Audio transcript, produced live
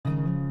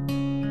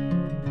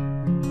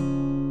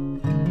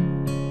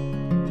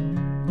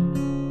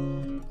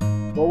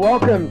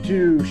Welcome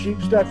to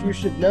Sheep Stuff You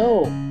Should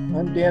Know.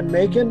 I'm Dan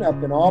Macon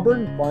up in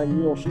Auburn, Fine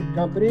Mule Sheep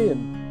Company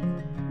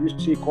and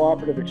UC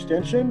Cooperative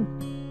Extension.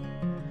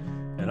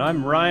 And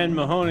I'm Ryan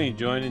Mahoney,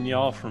 joining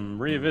y'all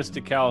from Rio Vista,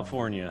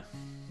 California.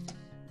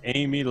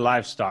 Amy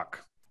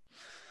Livestock.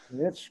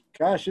 It's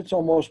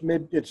almost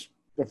it's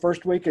the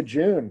first week of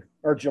June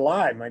or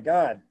July. My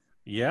God.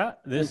 Yeah,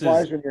 this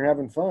flies is when you're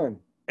having fun.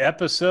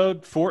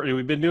 Episode 40.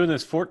 We've been doing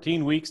this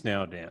 14 weeks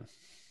now, Dan.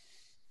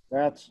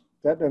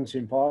 That doesn't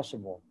seem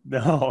possible.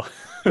 No,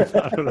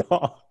 not at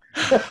all.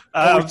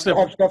 We still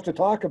have stuff to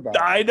talk about.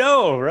 I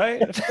know,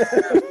 right?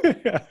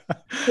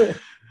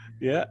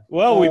 Yeah.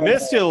 Well, we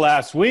missed you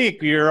last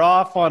week. You're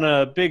off on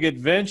a big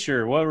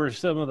adventure. What were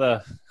some of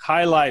the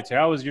highlights?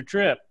 How was your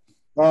trip?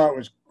 Oh, it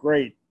was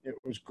great. It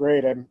was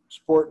great. I'm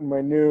sporting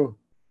my new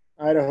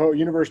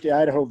University of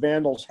Idaho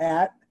Vandals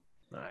hat.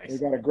 Nice. We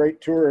got a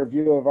great tour of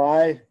U of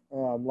I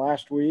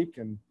last week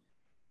and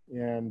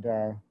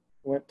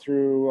went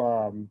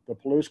through the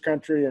Palouse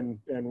country in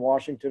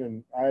Washington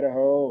and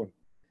Idaho. And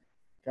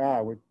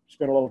God, we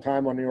spent a little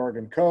time on the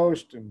Oregon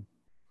coast and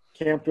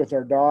camped with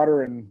our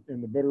daughter in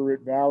the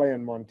Bitterroot Valley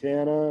in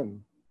Montana,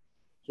 and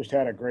just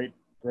had a great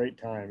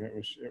time. It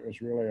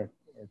was really a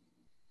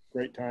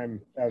great time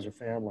as a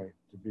family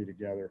to be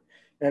together.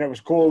 And it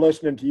was cool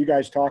listening to you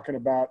guys talking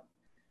about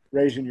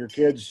raising your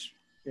kids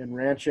in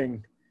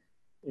ranching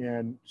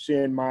and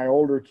seeing my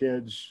older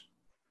kids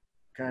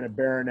kind of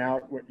bearing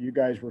out what you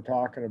guys were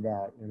talking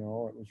about. You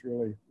know, it was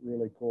really,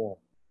 really cool.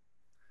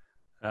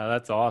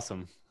 That's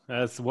awesome.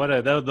 That's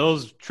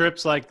those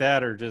trips like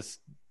that are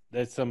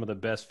that's some of the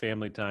best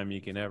family time you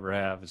can ever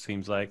have, it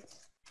seems like.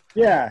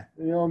 Yeah,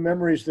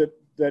 memories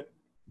that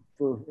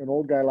for an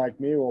old guy like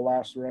me will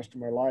last the rest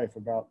of my life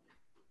about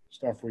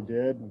stuff we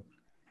did.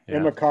 Yeah.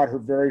 Emma caught her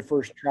very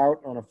first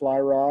trout on a fly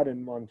rod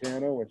in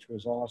Montana, which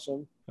was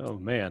awesome. Oh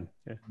man,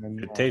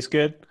 and, it tastes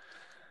good.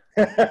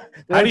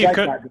 How do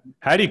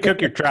you cook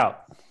your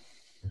trout?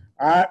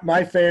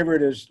 My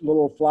favorite is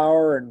little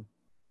flour and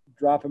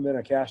drop them in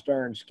a cast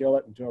iron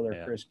skillet until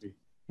they're crispy.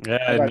 Yeah,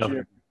 I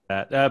know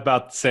that.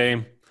 About the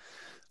same.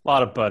 A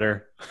lot of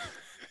butter.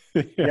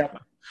 Yep.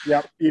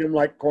 Eat them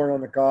like corn on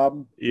the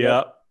cob.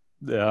 Yep.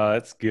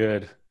 That's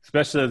good.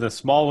 Especially the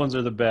small ones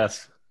are the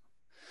best.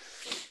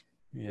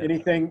 Yeah.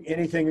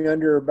 Anything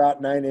under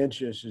about 9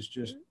 inches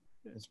is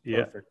it's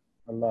perfect.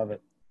 I love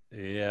it.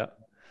 Yeah.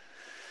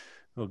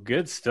 Well,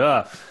 good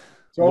stuff.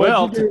 So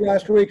what did you do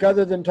last week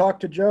other than talk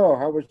to Joe?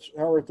 How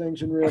were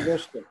things in Rio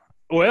Vista?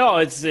 Well,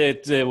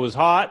 it was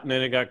hot and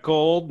then it got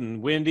cold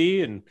and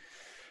windy, and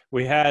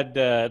we had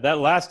that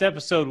last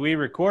episode we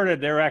recorded.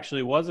 There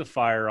actually was a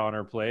fire on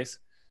our place.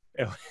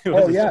 It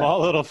was a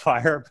small little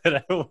fire,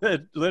 but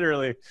it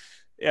literally,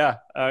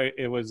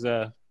 it was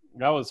that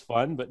was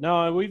fun. But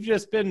no, we've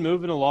just been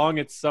moving along.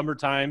 It's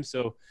summertime,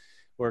 so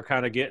we're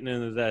kind of getting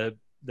into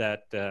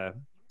that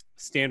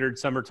standard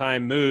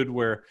summertime mood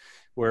where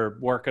we're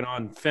working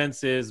on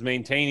fences,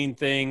 maintaining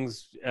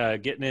things,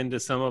 getting into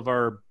some of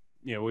our,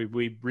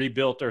 we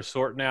rebuilt our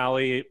sorting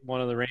alley at one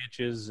of the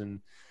ranches,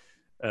 and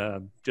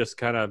just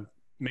kind of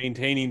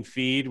maintaining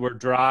feed. We're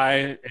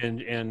dry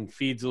and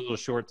feed's a little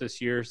short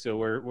this year, so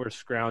we're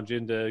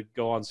scrounging to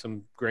go on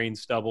some grain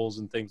stubbles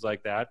and things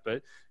like that.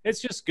 But it's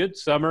just good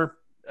summer,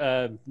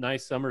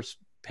 nice summer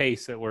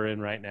pace that we're in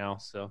right now.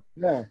 So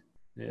yeah.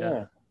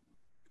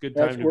 Good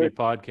time to be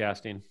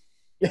podcasting.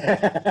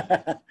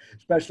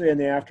 Especially in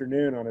the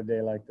afternoon on a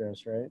day like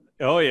this, right?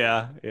 Oh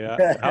yeah.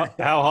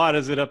 How hot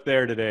is it up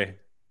there today?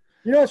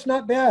 It's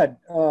not bad.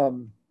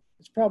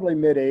 It's probably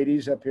mid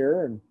 80s up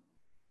here, and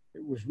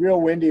it was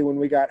real windy when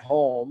we got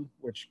home,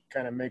 which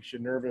kind of makes you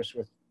nervous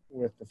with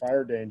the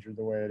fire danger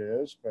the way it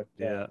is. But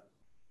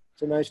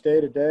it's a nice day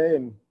today,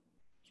 and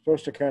it's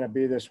supposed to kind of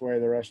be this way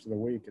the rest of the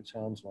week, it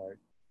sounds like.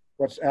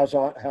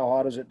 How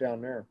hot is it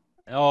down there?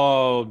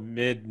 Oh,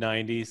 mid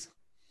 90s.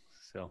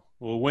 So,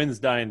 wind's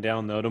dying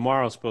down though.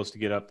 Tomorrow's supposed to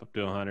get up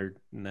to 100,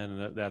 and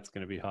then that's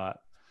going to be hot.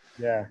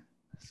 Yeah.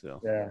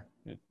 So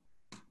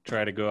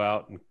try to go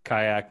out and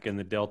kayak in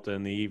the Delta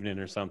in the evening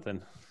or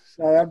something.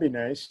 Oh, that'd be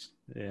nice.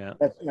 Yeah.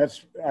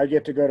 I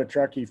get to go to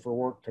Truckee for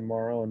work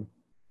tomorrow, and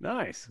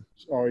nice.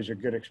 It's always a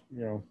good,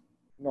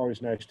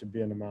 always nice to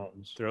be in the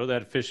mountains. Throw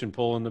that fishing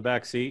pole in the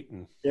back seat,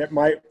 and it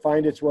might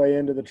find its way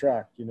into the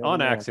truck.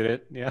 On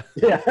accident. Yeah.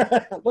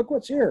 Yeah. Look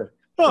what's here.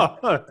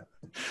 Oh,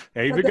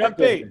 hey, we got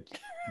bait.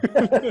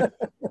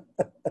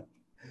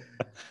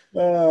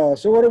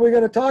 So what are we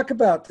going to talk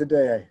about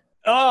today?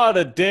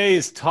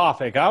 Today's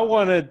topic, I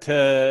wanted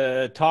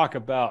to talk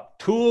about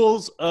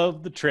tools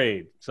of the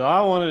trade. So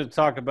I wanted to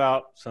talk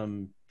about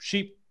some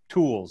sheep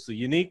tools, the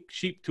unique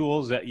sheep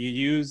tools that you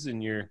use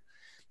in your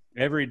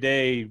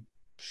everyday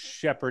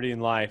shepherding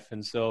life.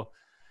 And so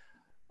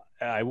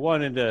I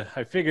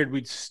figured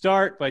we'd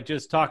start by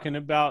just talking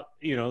about,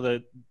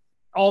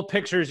 all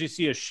pictures you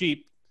see a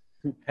sheep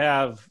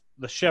have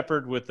the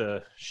shepherd with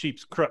a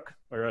sheep's crook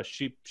or a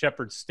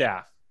shepherd's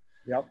staff.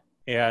 Yep.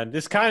 And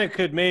this kind of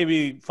could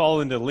maybe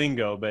fall into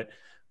lingo, but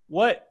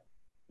what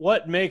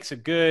makes a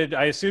good,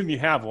 I assume you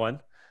have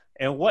one,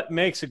 and what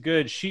makes a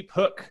good sheep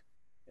hook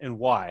and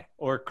why,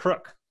 or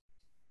crook?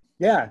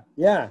 Yeah.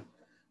 No,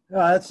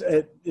 that's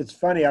it. It's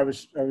funny. I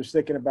was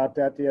thinking about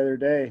that the other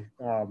day.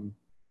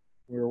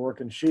 We were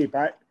working sheep.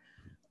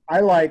 I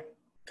like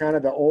kind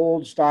of the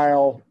old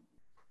style.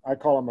 I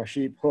call them a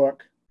sheep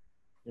hook,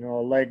 a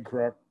leg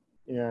crook,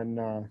 and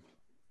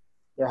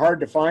they're hard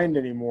to find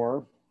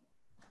anymore.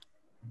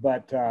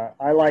 But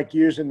I like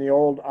using the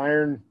old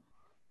iron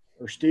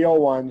or steel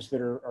ones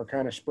that are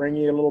kind of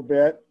springy a little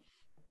bit,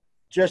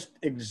 just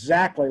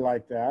exactly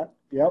like that.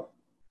 Yep.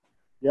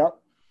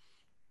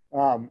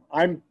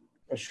 I'm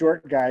a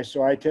short guy,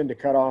 so I tend to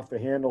cut off the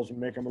handles and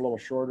make them a little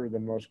shorter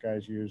than most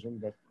guys use them.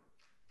 But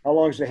how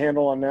long is the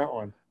handle on that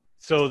one?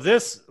 So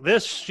this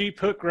sheep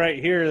hook right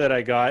here that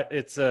I got,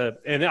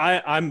 and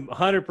I'm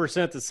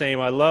 100% the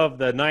same. I love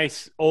the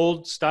nice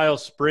old style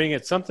spring.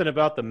 It's something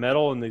about the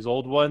metal in these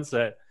old ones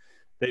that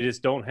they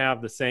just don't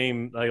have the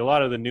same. Like a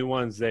lot of the new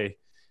ones,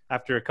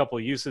 after a couple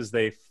of uses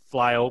they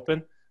fly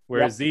open,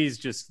 whereas these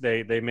just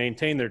they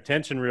maintain their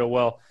tension real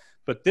well.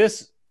 But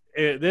this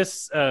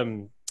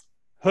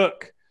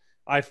hook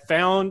I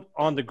found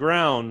on the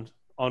ground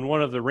on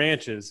one of the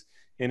ranches,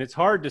 and it's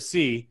hard to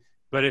see,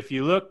 but if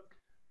you look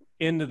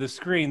into the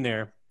screen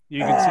there,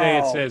 you can say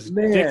it says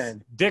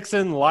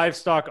Dixon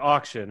Livestock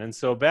Auction. And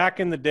so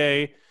back in the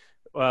day,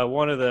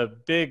 one of the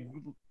big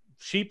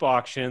sheep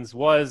auctions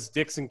was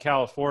Dixon,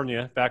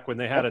 California, back when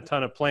they had a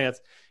ton of plants.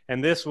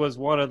 And this was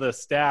one of the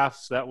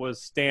staffs that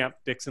was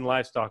stamped Dixon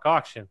Livestock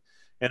Auction.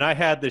 And I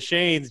had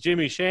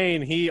Jimmy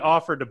Shane, he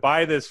offered to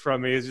buy this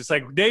from me. He's just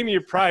like, name me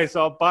your price,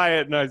 I'll buy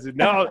it. And I said,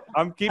 no,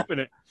 I'm keeping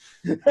it.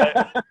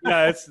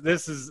 Yeah,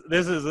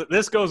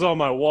 this goes on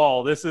my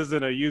wall. This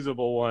isn't a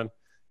usable one.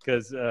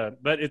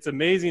 But it's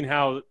amazing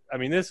how,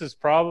 this is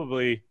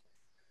probably,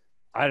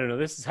 I don't know,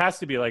 has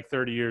to be like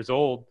 30 years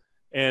old,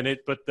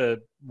 but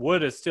the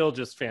wood is still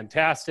just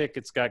fantastic.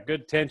 It's got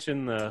good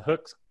tension. The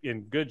hook's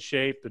in good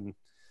shape. And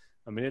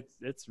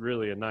it's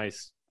really a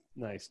nice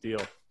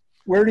deal.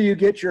 Where do you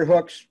get your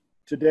hooks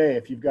today?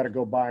 If you've got to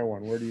go buy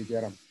one, where do you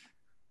get them?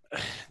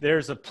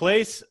 There's a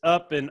place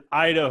up in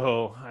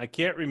Idaho. I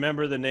can't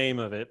remember the name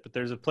of it, but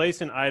there's a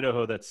place in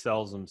Idaho that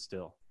sells them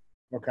still.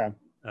 Okay.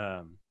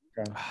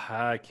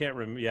 I can't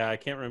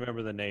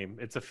remember the name.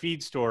 It's a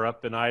feed store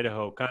up in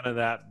Idaho, kind of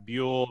that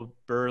Buell,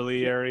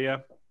 Burley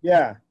area.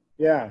 Yeah.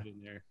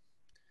 The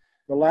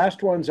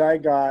last ones I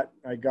got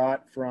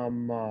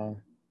from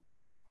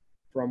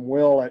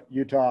Will at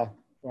Utah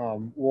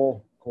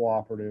Wool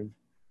Cooperative,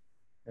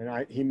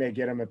 and he may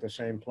get them at the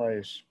same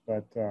place.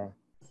 But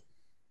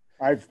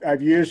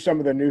I've used some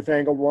of the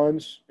newfangled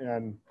ones,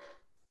 and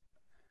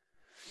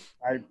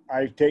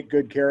I take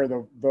good care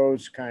of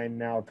those kind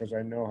now because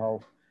I know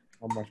how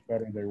much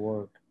better they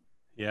work.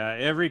 Yeah,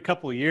 every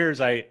couple of years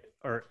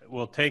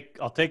I'll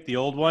take the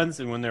old ones,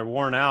 and when they're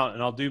worn out,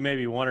 and I'll do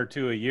maybe one or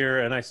two a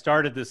year. And I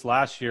started this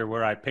last year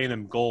where I paint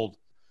them gold.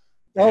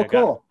 Oh,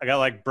 cool! I got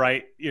like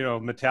bright,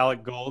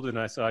 metallic gold, and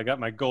I got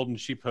my golden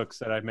sheep hooks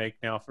that I make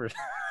now for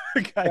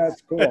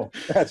guys.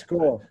 That's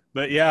cool.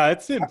 But yeah,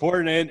 it's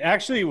important, and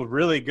actually, a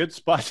really good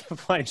spot to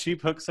find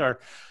sheep hooks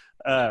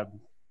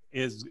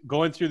is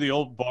going through the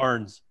old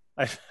barns.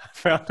 I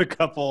found a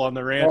couple on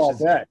the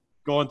ranches.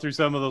 Going through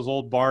some of those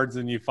old barns,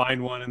 and you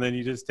find one, and then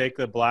you just take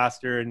the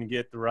blaster and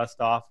get the rust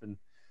off and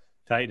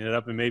tighten it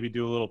up, and maybe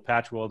do a little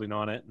patch welding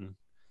on it. And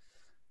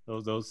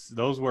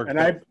those work. And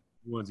the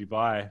ones you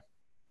buy.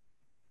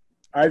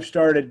 I've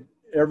started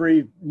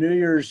every New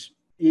Year's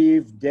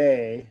Eve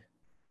day.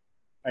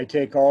 I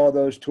take all of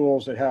those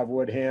tools that have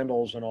wood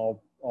handles, and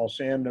I'll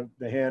sand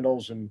the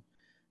handles and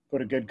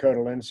put a good coat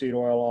of linseed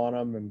oil on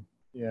them,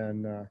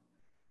 and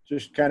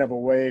just kind of a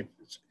way.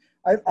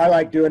 I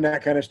like doing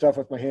that kind of stuff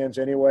with my hands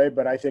anyway,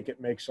 but I think it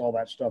makes all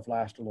that stuff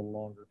last a little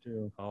longer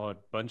too. Oh, a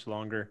bunch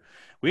longer.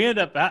 We end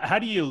up, how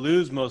do you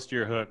lose most of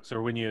your hooks,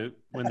 or when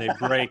they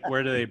break,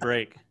 where do they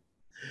break?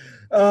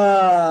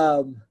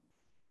 I've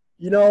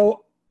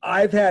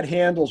had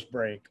handles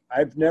break.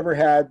 I've never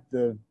had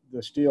the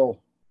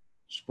steel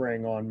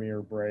spring on me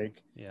or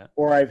break. Yeah.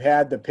 Or I've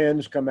had the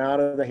pins come out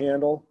of the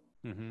handle.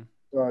 Mm-hmm.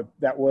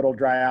 That wood will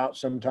dry out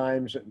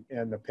sometimes,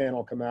 and the pin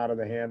will come out of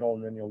the handle,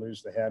 and then you'll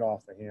lose the head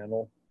off the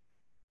handle.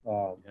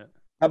 How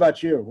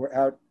about you?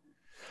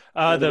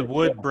 The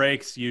wood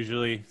breaks,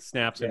 usually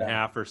snaps in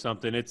half or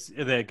something. It's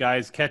the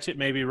guys catch it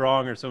maybe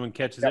wrong, or someone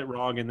catches it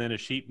wrong, and then a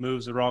sheep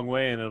moves the wrong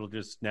way and it'll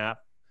just snap.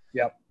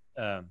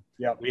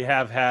 We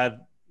have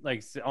had,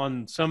 like,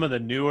 on some of the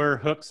newer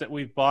hooks that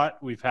we've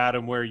bought, we've had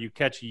them where you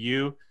catch a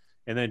ewe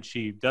and then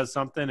she does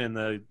something and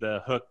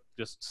the hook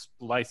just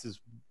slices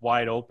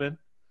wide open.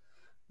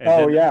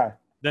 And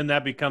then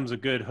that becomes a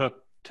good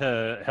hook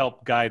to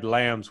help guide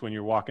lambs when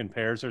you're walking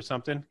pairs or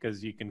something,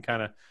 because you can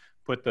kind of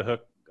put the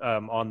hook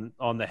on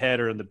the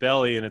head or in the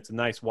belly, and it's a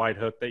nice wide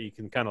hook that you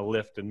can kind of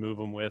lift and move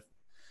them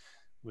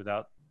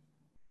without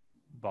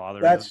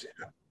bothering them.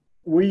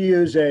 We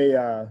use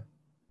a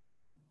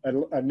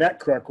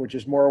neck crook, which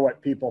is more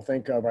what people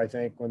think of, I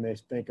think, when they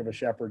think of a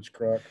shepherd's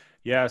crook.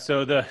 Yeah.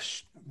 So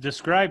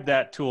describe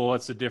that tool.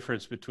 What's the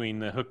difference between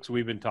the hooks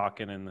we've been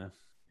talking and the?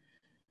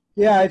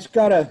 Yeah, it's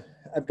got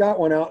I've got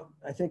one out,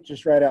 I think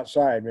just right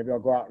outside. Maybe I'll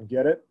go out and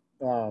get it.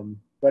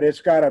 But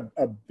it's got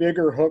a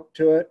bigger hook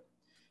to it.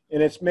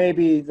 And it's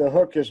maybe, the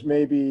hook is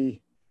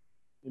maybe,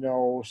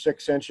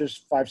 6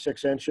 inches,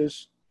 5-6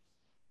 inches.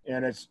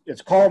 And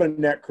it's called a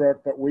net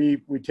crook, but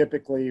we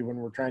typically, when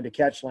we're trying to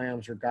catch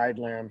lambs or guide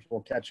lambs,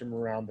 we'll catch them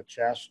around the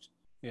chest.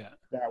 Yeah.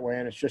 That way.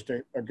 And it's just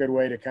a good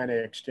way to kind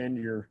of extend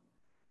your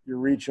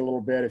reach a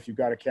little bit if you've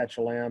got to catch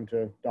a lamb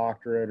to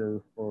doctor it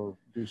or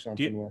do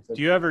something with it.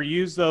 Do you ever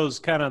use those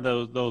kind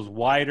of those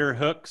wider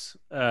hooks?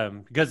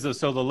 Because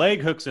the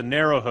leg hook's a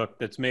narrow hook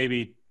that's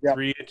maybe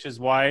 3 inches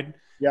wide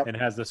and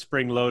has a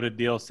spring-loaded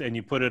deal, and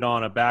you put it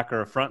on a back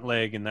or a front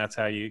leg, and that's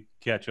how you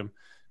catch them.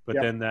 But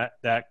then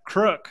that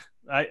crook,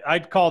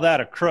 I'd call that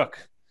a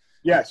crook.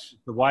 Yes.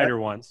 The wider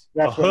ones.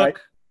 That's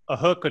a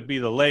hook would be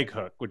the leg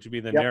hook, which would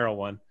be the narrow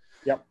one.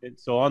 Yep. And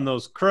so on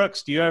those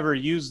crooks, do you ever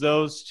use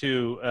those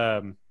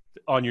to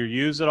on your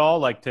ewes at all,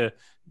 like to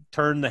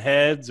turn the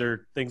heads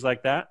or things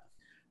like that?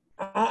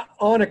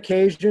 On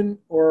occasion,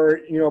 or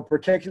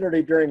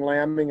particularly during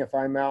lambing, if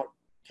I'm out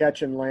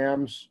catching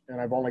lambs and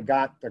I've only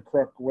got the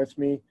crook with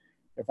me,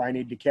 if I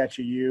need to catch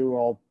a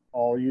ewe,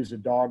 I'll use a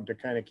dog to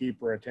kind of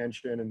keep her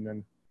attention and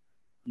then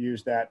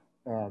use that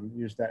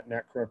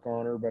net crook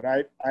on her. But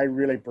I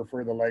really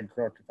prefer the leg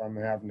crook if I'm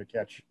having to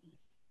catch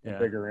a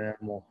bigger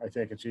animal. I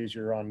think it's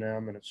easier on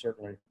them, and it's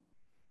certainly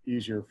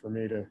easier for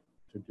me to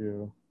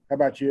do. How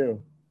about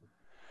you?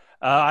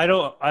 I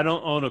don't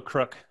own a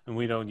crook, and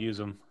we don't use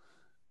them.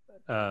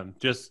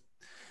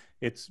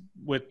 It's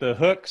with the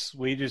hooks.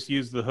 We just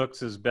use the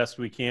hooks as best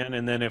we can,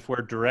 and then if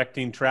we're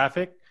directing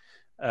traffic,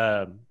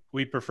 I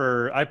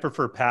prefer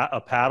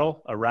a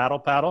paddle, a rattle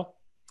paddle.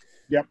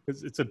 Yep.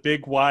 It's a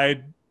big,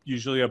 wide,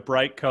 usually a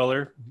bright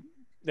color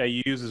that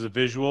you use as a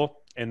visual,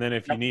 and then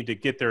if you need to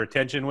get their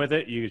attention with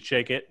it, you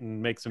shake it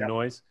and make some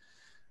noise.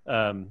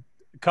 A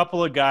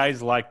couple of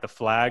guys like the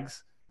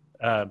flags.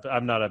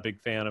 I'm not a big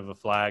fan of a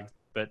flag,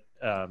 but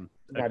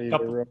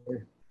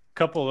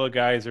couple of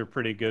guys are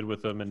pretty good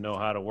with them and know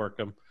how to work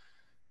them.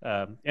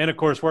 And of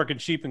course, working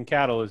sheep and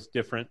cattle is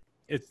different.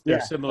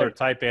 They're similar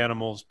type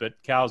animals,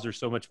 but cows are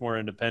so much more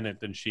independent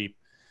than sheep.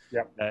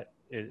 That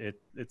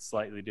it's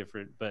slightly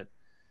different. But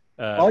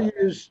I'll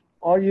use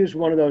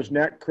one of those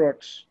net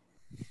crooks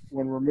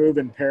when we're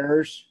moving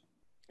pairs.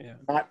 Yeah.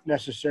 Not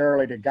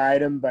necessarily to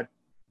guide them, but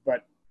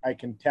I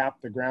can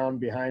tap the ground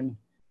behind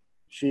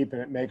sheep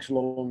and it makes a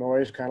little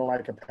noise, kind of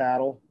like a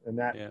paddle, and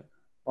that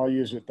I'll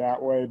use it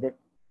that way. But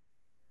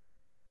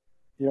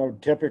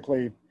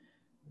typically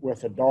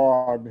with a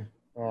dog,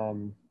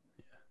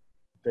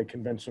 they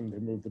convince them to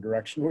move the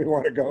direction we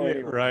want to go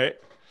anyway. Right.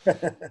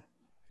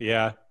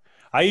 Yeah.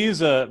 I use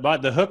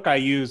the hook I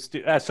use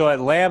so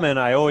at lambing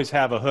I always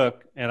have a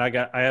hook, and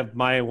I have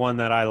my one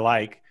that I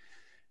like,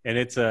 and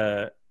it's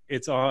about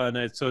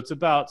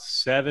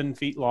 7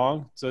 feet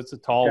long, so it's a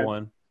tall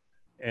one.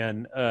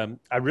 And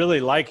I really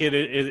like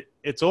it.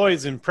 It's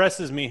always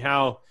impresses me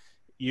how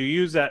you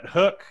use that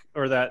hook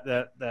or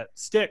that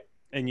stick,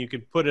 and you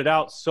can put it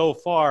out so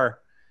far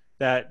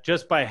that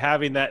just by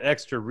having that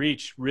extra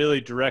reach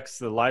really directs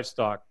the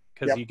livestock,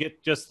 because you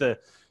get the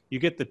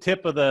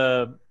tip of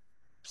the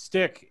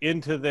stick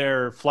into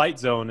their flight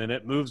zone and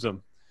it moves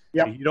them.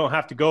 You don't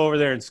have to go over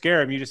there and scare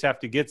them. You just have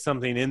to get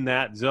something in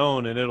that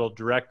zone and it'll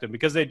direct them,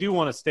 because they do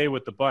want to stay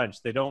with the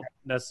bunch. They don't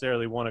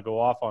necessarily want to go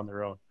off on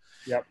their own.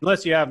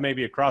 Unless you have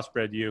maybe a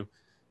crossbred ewe,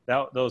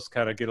 those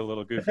kind of get a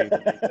little goofy.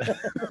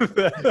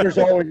 There's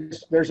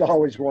always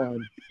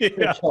one.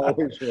 There's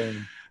always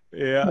one.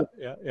 Yeah.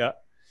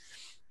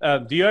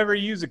 Do you ever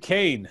use a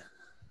cane?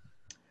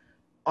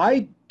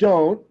 I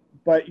don't,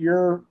 but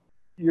your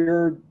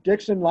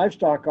Dixon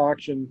Livestock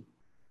Auction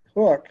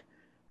hook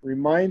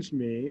reminds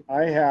me.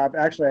 I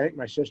think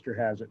my sister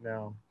has it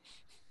now.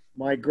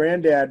 My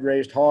granddad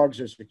raised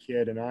hogs as a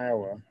kid in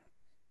Iowa,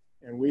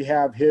 and we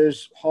have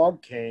his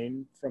hog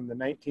cane from the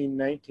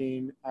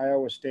 1919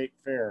 Iowa State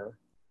Fair.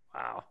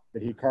 Wow.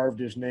 That he carved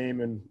his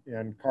name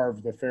and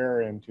carved the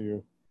fair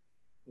into.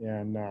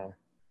 And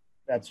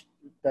that's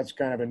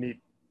kind of a neat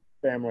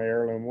family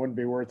heirloom. Wouldn't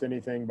be worth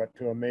anything but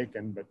to a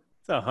Macon, but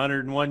it's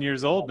 101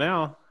 years old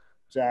now.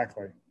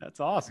 Exactly. That's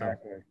awesome.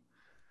 Exactly.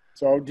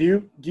 So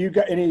do you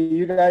got any of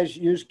you guys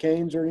use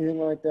canes or anything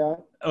like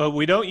that?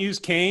 We don't use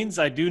canes.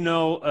 I do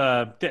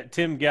know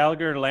Tim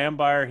Gallagher, lamb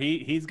buyer,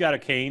 he's got a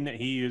cane that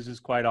he uses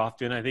quite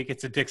often. I think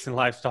it's a Dixon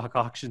Livestock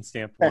Auction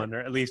stamp one, or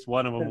at least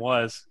one of them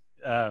was.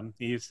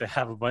 He used to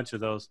have a bunch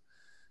of those.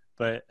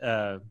 But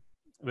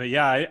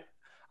yeah,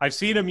 I've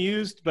seen them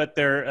used, but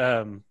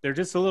they're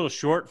just a little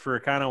short for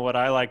kind of what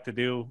I like to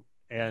do.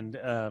 And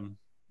I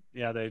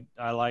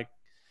like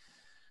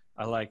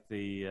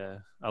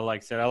the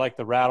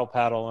rattle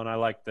paddle, and I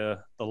like the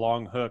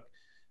long hook.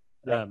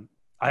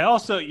 I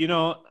also,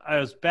 I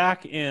was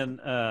back in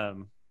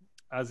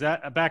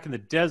back in the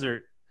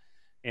desert,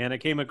 and I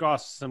came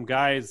across some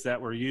guys that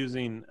were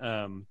using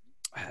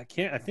I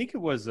think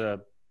it was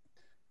a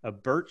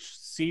birch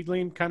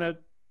seedling, kind of,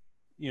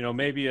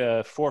 maybe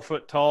a 4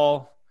 foot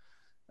tall,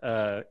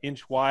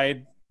 inch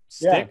wide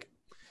stick.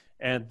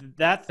 And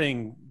that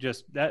thing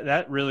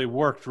that really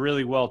worked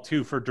really well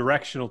too for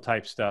directional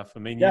type stuff. I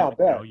mean,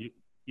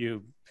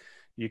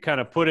 you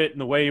kind of put it in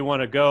the way you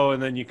want to go,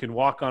 and then you can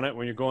walk on it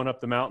when you're going up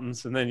the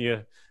mountains, and then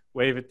you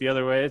wave it the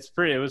other way.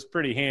 It was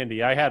pretty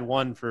handy. I had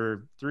one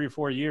for 3 or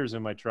 4 years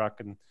in my truck,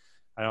 and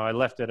I know I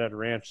left it at a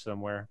ranch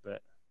somewhere,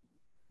 but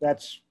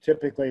that's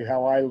typically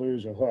how I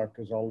lose a hook,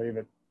 is I'll leave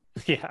it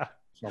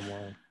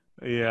somewhere.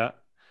 Yeah.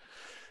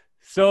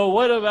 So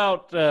what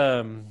about,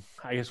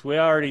 I guess we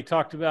already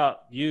talked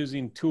about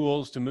using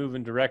tools to move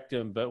and direct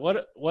them, but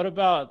what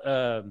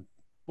about,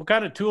 what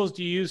kind of tools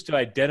do you use to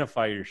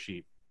identify your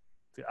sheep?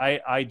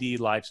 ID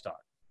livestock.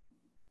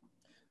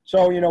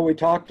 So, we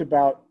talked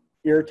about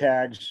ear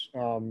tags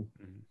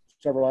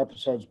several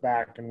episodes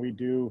back, and we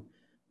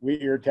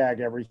ear tag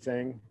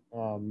everything.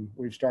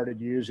 We've started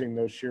using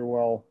those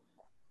Shearwell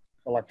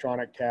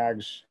electronic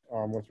tags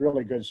with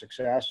really good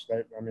success.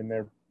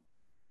 They're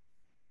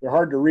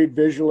hard to read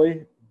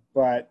visually,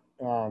 but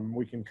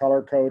we can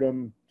color code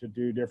them to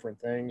do different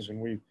things, and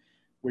we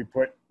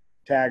put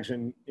tags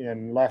in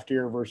left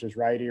ear versus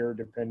right ear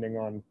depending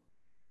on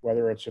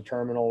whether it's a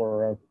terminal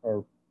or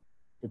a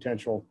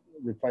potential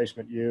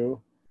replacement ewe.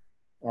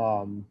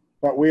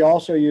 But we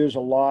also use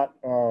a lot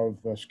of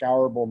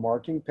scourable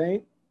marking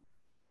paint.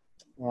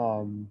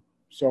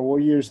 So we'll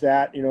use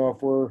that,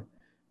 if we're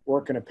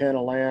working a pen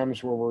of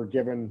lambs where we're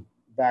giving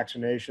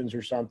vaccinations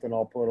or something,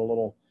 I'll put a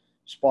little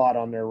spot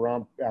on their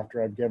rump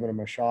after I've given them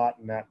a shot,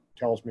 and that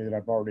tells me that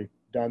I've already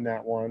done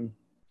that one.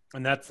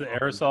 And that's the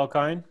aerosol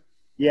kind?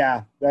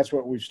 Yeah, that's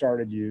what we've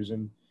started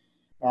using.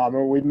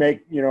 And we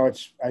make,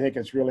 I think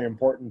it's really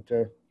important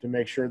to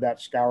make sure that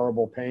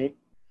scourable paint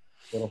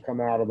that'll come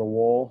out of the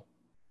wool,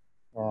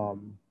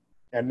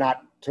 and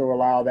not to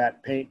allow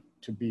that paint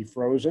to be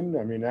frozen.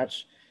 I mean,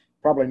 that's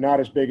probably not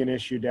as big an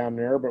issue down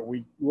there, but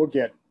we'll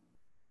get,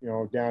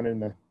 down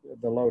in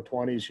the low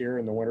 20s here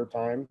in the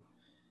wintertime.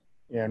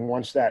 And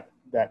once that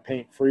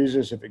paint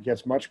freezes, if it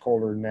gets much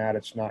colder than that,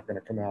 it's not going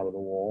to come out of the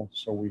wool.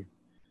 So we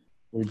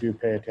do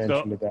pay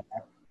attention to that.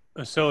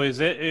 So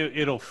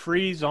it'll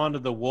freeze onto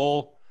the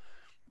wool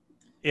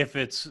if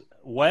it's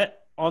wet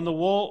on the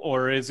wool,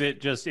 or is it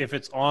just if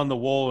it's on the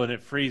wool and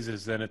it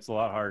freezes, then it's a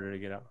lot harder to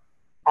get out?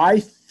 I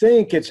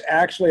think it's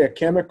actually a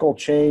chemical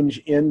change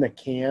in the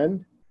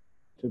can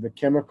to the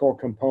chemical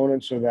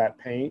components of that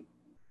paint,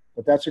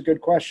 but that's a good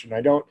question.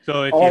 I don't.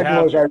 So if all I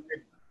know is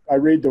I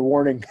read the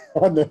warning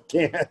on the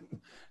can.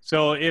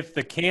 So if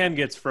the can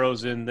gets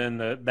frozen, then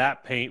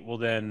that paint will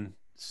then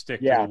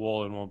stick to the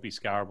wool and won't be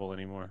scourable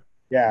anymore.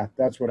 Yeah,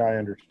 that's what I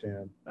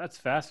understand. That's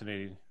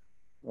fascinating.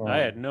 I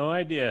had no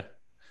idea.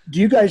 Do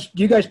you guys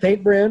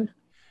paint brand?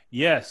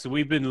 Yes,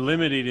 we've been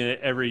limiting it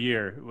every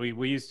year.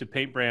 We used to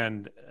paint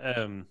brand.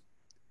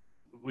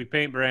 We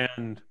paint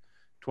brand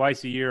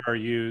twice a year our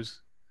ewes,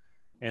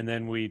 and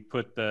then we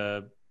put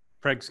the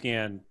preg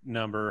scan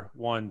number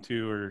 1,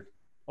 2, or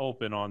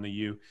open on the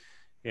ewe.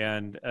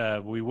 And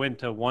we went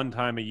to one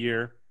time a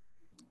year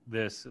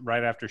this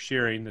right after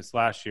shearing this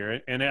last year.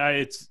 And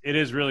it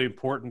is really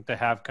important to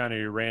have kind of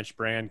your ranch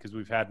brand, because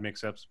we've had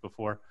mix-ups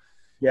before.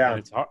 Yeah. And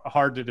it's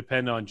hard to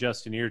depend on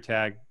just an ear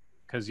tag,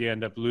 because you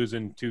end up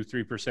losing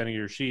 2-3% of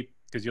your sheep,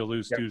 because you'll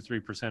lose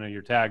 2-3% of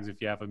your tags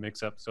if you have a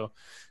mix-up. So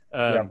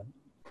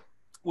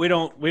we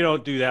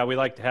don't do that. We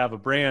like to have a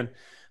brand.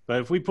 But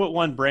if we put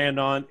one brand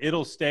on,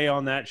 it'll stay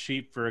on that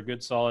sheep for a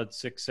good solid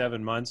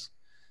 6-7 months.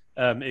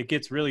 It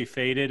gets really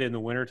faded in the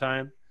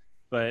wintertime,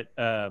 but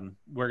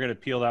we're going to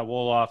peel that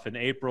wool off in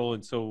April.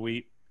 And so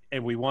we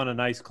want a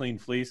nice clean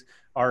fleece.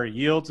 Our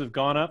yields have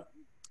gone up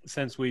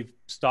since we've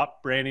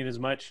stopped branding as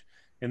much.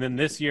 And then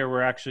this year,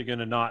 we're actually going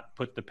to not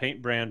put the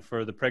paint brand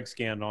for the preg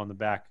scan on the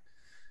back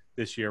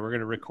this year. We're going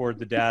to record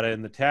the data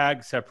in the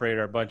tag, separate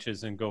our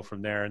bunches, and go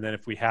from there. And then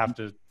if we have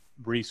to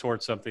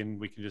resort something,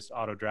 we can just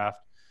auto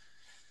draft.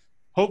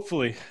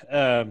 Hopefully,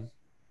 when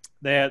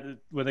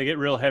they get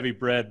real heavy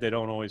bred, they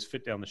don't always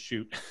fit down the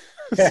chute.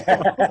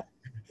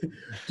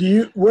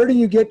 Where do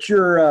you get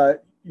your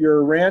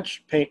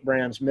ranch paint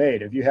brands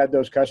made? Have you had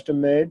those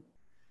custom made?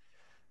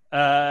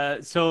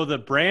 So the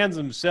brands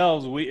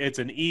themselves, it's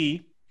an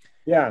E.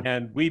 Yeah.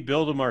 And we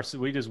build them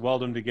we just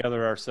weld them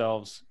together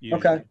ourselves.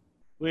 Usually.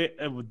 Okay.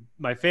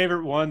 My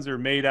favorite ones are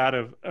made out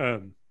of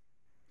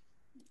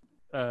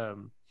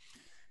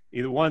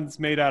either one's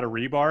made out of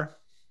rebar.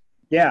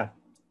 Yeah.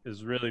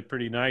 Is really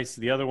pretty nice.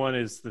 The other one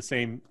is the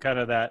same kind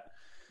of that,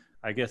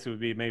 I guess it would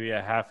be maybe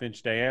a 1/2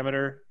 inch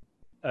diameter,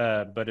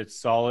 but it's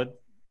solid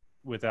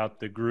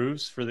without the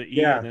grooves for the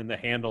E, and then the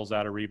handle's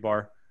out of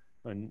rebar,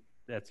 and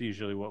that's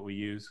usually what we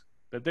use.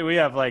 But then we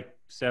have like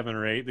 7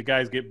 or 8. The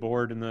guys get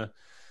bored in the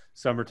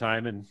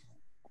summertime and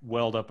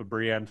weld up a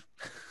brand.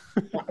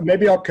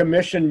 Maybe I'll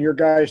commission your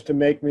guys to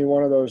make me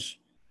one of those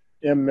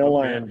M.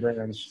 Millian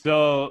brands.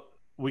 So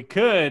we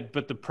could,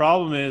 but the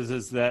problem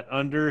is that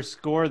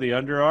underscore, the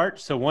underarch.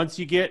 So once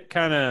you get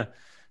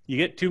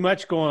too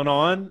much going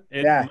on,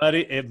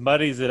 it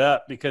muddies it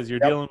up, because you're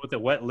dealing with a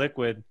wet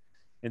liquid.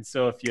 And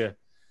so if you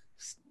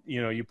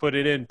put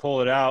it in,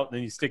 pull it out, and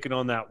then you stick it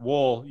on that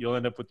wool, you'll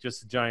end up with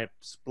just a giant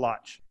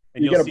splotch.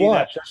 And you get a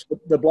blotch. That's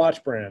the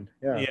blotch brand.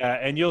 Yeah. Yeah,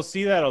 and you'll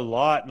see that a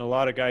lot in a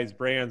lot of guys'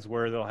 brands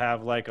where they'll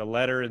have like a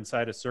letter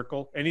inside a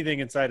circle. Anything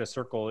inside a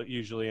circle, it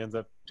usually ends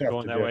up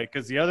going that way.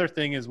 Because the other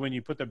thing is when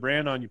you put the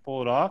brand on, you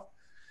pull it off,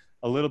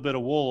 a little bit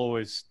of wool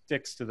always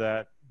sticks to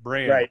that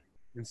brand. Right.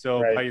 And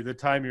so by the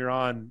time you're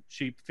on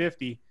sheep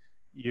 50,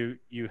 you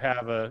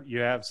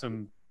have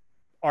some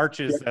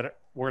arches that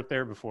weren't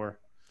there before.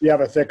 You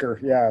have a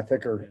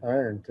thicker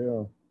iron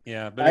too.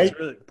 Yeah, but it's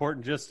really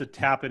important just to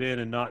tap it in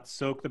and not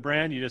soak the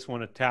brand. You just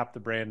want to tap the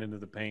brand into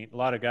the paint. A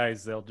lot of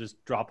guys, they'll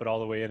just drop it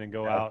all the way in and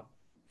go out.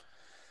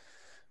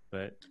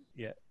 But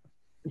yeah.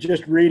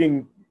 Just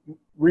rereading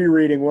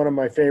one of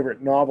my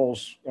favorite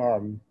novels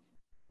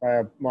by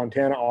a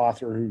Montana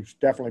author who's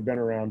definitely been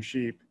around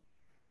sheep.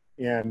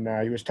 And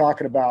he was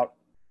talking about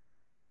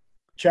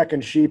checking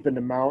sheep in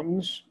the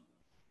mountains,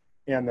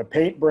 and the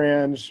paint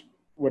brands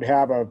would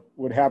have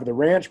the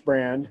ranch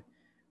brand,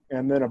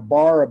 and then a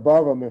bar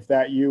above them if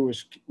that ewe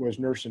was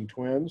nursing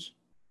twins.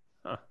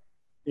 Huh.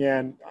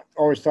 And I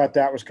always thought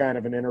that was kind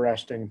of an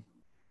interesting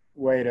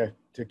way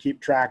to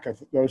keep track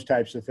of those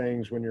types of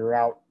things when you're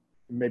out.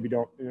 Maybe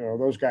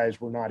those guys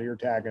were not ear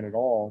tagging at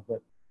all,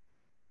 but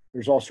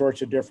there's all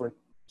sorts of different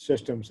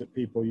systems that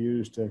people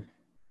use to.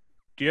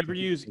 Do you ever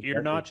use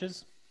ear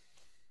notches?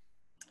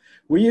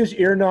 We use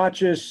ear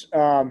notches,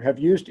 have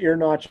used ear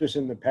notches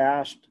in the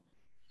past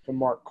to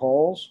mark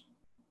culls.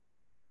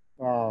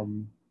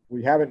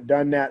 We haven't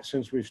done that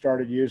since we've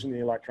started using the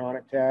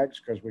electronic tags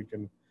because we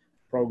can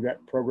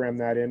program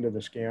that into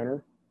the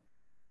scanner.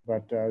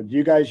 But do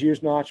you guys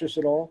use notches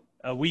at all?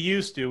 We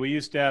used to. We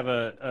used to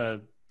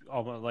have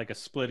almost like a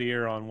split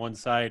ear on one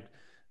side,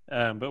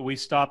 but we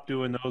stopped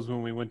doing those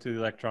when we went to the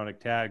electronic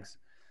tags.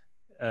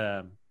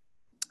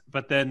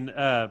 But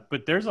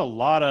there's a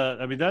lot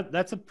of, I mean,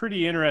 that's a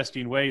pretty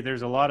interesting way.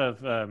 There's a lot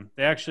of,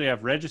 they actually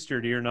have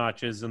registered ear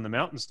notches in the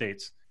mountain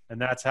states. And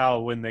that's how,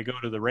 when they go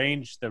to the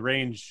range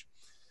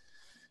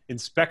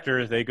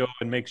inspector, they go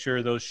and make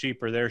sure those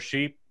sheep are their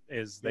sheep,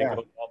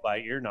 go all by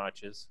ear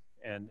notches.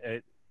 And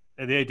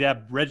they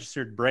have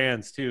registered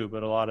brands too,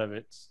 but a lot of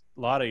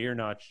ear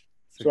notch.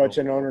 So it's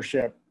an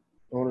ownership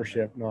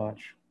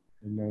notch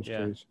in those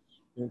cases.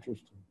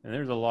 Interesting. And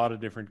there's a lot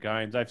of different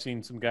kinds. I've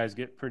seen some guys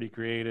get pretty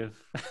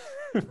creative.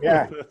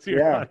 Yeah.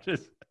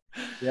 Notches.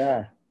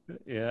 Yeah.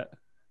 Yeah.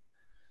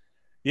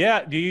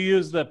 Yeah. Do you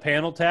use the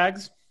panel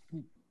tags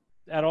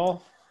at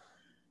all?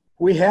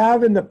 We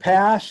have in the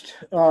past.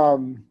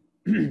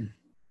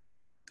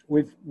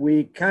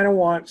 We kind of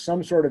want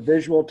some sort of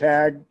visual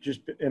tag just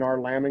in our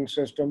lambing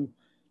system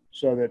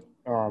so that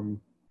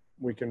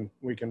we can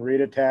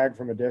read a tag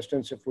from a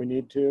distance if we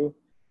need to.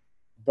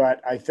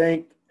 But I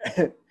think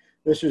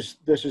this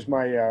is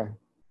my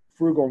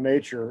frugal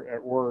nature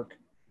at work.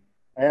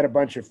 I had a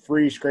bunch of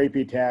free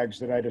scrapey tags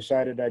that I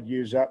decided I'd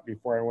use up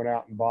before I went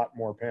out and bought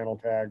more panel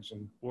tags,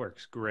 and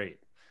works great.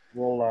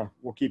 We'll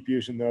keep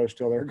using those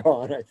till they're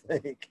gone, I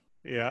think.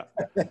 Yeah.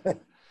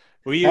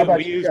 We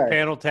use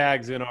panel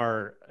tags in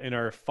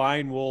our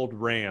fine wooled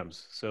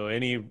rams. So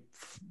any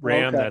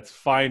ram that's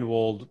fine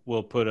wooled,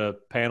 we'll put a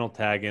panel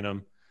tag in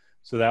them.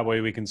 So that way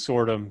we can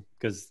sort them,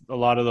 because a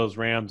lot of those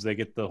rams, they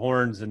get the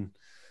horns, and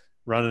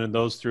running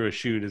those through a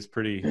chute is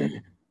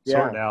pretty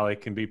sorting out.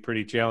 It can be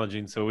pretty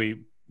challenging. So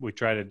we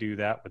try to do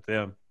that with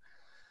them.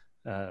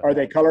 Are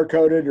they color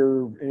coded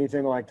or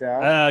anything like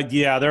that?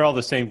 Yeah, they're all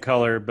the same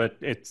color, but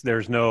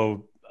there's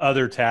no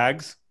other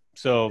tags.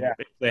 So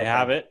if they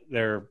have it,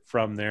 they're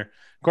from there.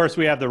 Of course,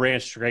 we have the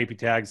ranch scrapey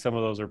tags. Some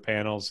of those are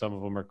panels. Some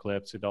of them are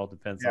clips. It all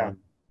depends on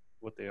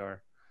what they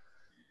are.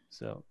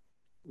 So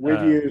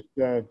we've used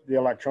the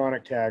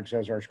electronic tags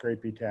as our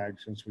scrapey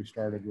tags since we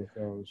started with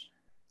those.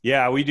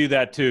 Yeah, we do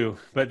that too.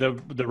 But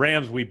the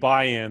rams we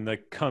buy in, they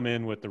come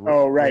in with the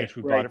ranch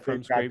we bought it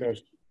from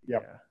scrapey.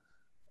 Yep.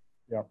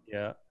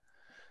 Yeah.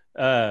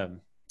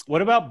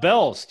 What about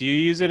bells? Do you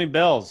use any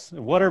bells?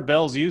 What are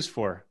bells used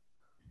for?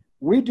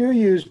 We do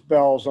use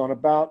bells on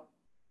about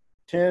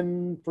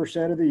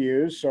 10% of the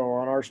ewes. So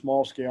on our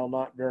small scale,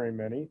 not very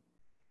many.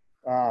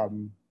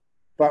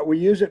 But we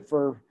use it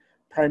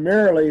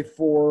primarily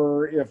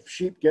for if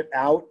sheep get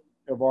out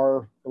of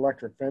our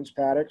electric fence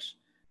paddocks,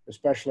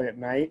 especially at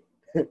night,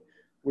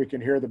 we can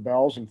hear the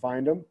bells and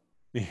find them.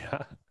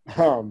 Yeah.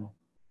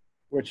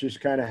 Which is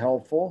kind of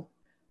helpful.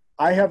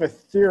 I have a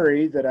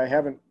theory that I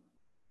haven't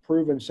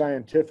proven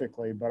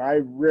scientifically, but I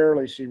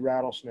rarely see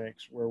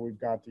rattlesnakes where we've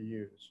got the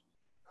ewes.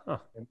 Huh.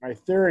 And my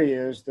theory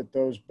is that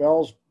those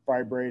bells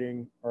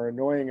vibrating are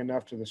annoying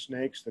enough to the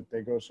snakes that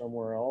they go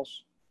somewhere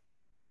else.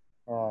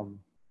 I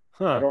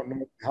don't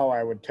know how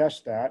I would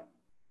test that.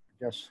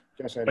 I guess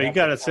I'd. But you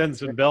got to send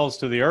some bells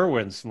to the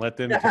Irwins and let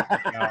them check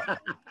it out.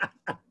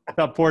 I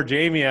thought poor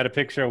Jamie had a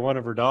picture of one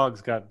of her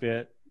dogs got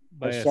bit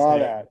by a snake.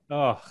 That.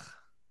 Oh,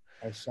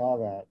 I saw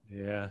that.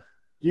 Yeah.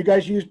 Do you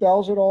guys use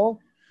bells at all?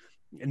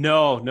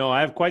 No.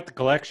 I have quite the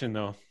collection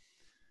though.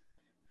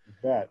 I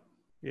bet.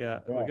 Yeah,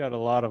 we got a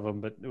lot of them,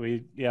 but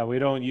we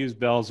don't use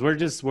bells.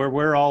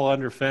 We're all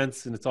under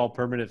fence, and it's all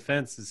permanent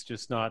fence. It's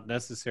just not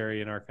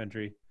necessary in our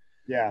country.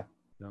 Yeah.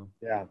 So.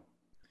 Yeah.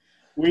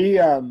 We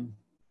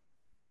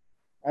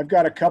I've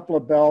got a couple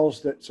of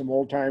bells that some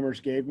old timers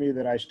gave me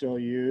that I still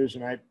use,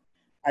 and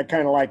I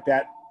kind of like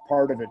that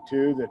part of it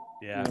too. That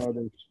Yeah. you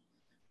know,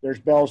 there's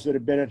bells that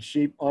have been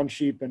on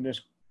sheep in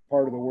this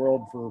part of the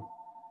world for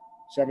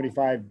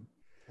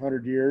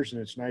 7,500 years,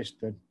 and it's nice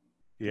to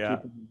keep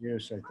them in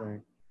use, I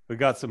think. We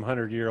got some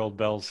 100-year-old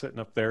bells sitting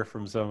up there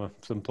from some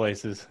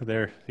places.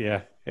 They're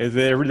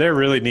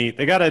really neat.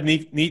 They got a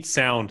neat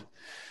sound,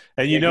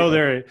 and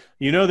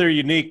they're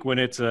unique when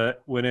it's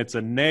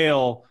a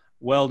nail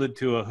welded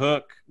to a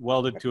hook,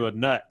 welded to a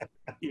nut.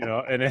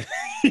 And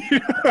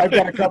I've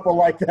got a couple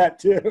like that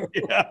too.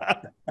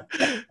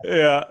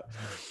 Yeah.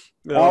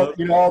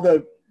 All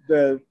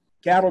the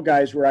cattle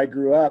guys where I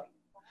grew up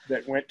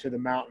that went to the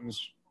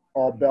mountains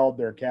all belled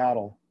their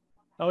cattle.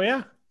 Oh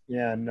yeah.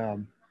 Yeah,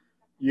 and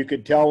you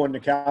could tell when the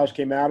cows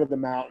came out of the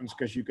mountains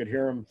because you could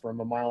hear them from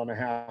 1.5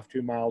 miles,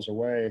 2 miles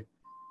away,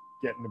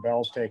 getting the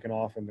bells taken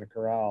off in the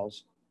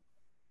corrals.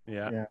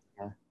 Yeah.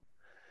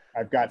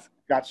 I've got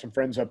some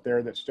friends up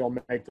there that still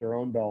make their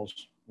own bells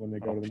when they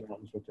go to the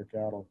mountains with their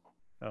cattle.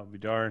 Oh, be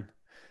darned.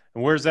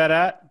 And where's that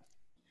at?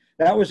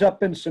 That was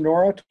up in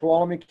Sonora,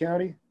 Tuolumne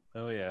County.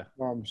 Oh yeah.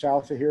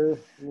 South of here.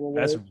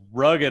 That's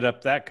rugged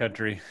up that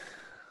country.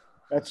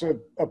 That's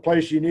a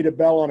place you need a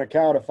bell on a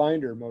cow to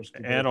find her most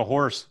of the time. And a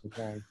horse.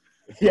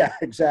 Yeah,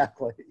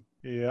 exactly.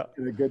 Yeah.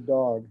 And a good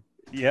dog.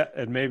 Yeah,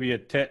 and maybe a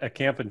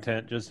camping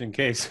tent just in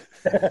case.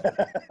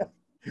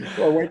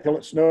 Or wait till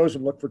it snows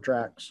and look for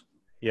tracks.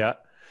 Yeah.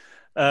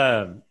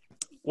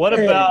 What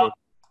about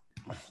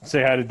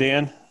say hi to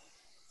Dan?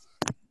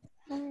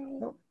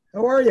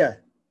 How are you?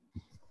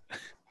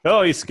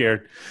 Oh, he's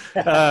scared.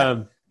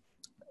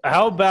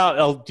 How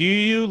about, do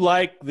you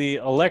like the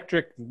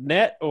electric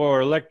net or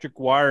electric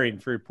wiring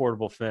for your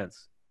portable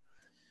fence?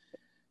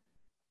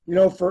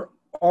 For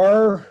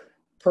our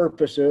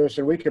purposes,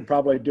 and we could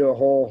probably do a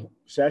whole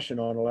session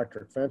on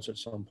electric fence at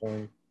some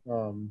point,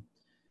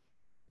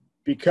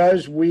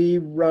 because we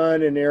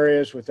run in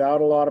areas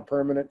without a lot of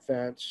permanent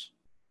fence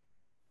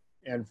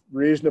and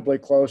reasonably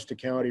close to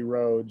county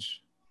roads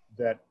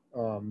that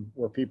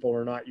where people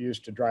are not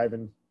used to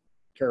driving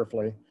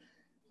carefully.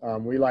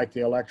 We like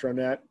the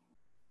Electronet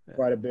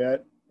quite a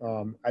bit.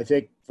 I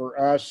think for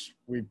us,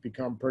 we've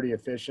become pretty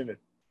efficient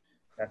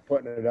at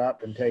putting it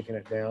up and taking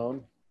it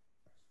down.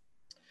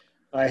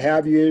 I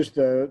have used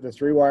the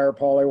 3-wire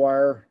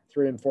polywire,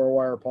 3 and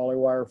 4-wire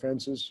polywire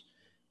fences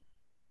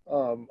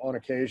on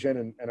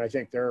occasion, and I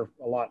think they're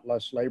a lot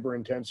less labor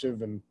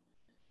intensive and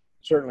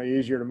certainly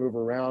easier to move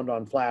around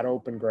on flat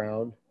open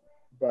ground.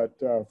 But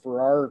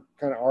for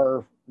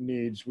our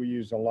needs, we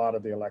use a lot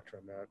of the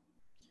Electronet.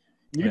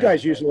 You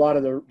guys use a lot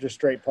of the just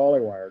straight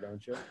polywire,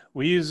 don't you?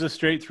 We use the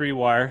straight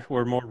 3-wire.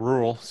 We're more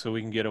rural, so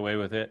we can get away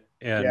with it,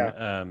 and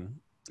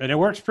it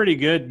works pretty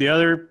good. The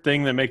other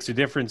thing that makes a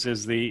difference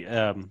is the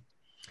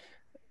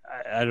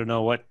I don't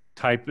know what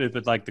type,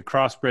 but like the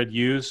crossbred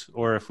ewes,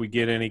 or if we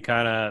get any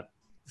kind of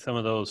some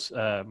of those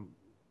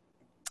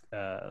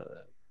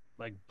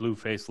like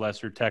Blueface,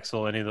 Lesser,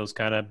 Texel, any of those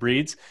kind of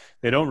breeds,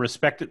 they don't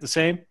respect it the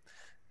same.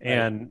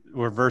 And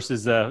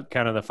versus the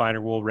kind of the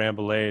finer wool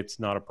Rambouillet, it's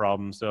not a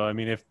problem. So I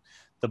mean, if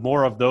the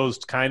more of those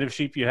kind of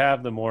sheep you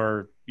have, the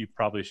more you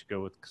probably should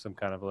go with some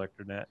kind of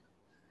Electronet.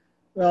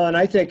 Well, and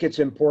I think it's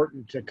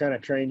important to kind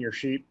of train your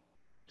sheep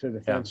to the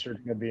fence they're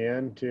going to be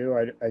in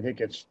too. I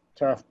think it's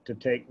tough to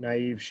take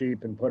naive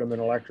sheep and put them in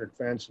electric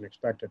fence and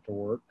expect it to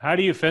work. How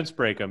do you fence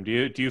break them?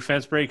 Do you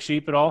fence break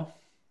sheep at all?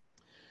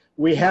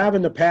 We have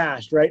in the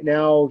past. Right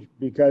now,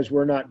 because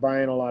we're not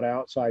buying a lot of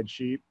outside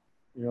sheep,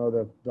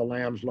 the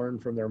lambs learn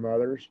from their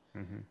mothers.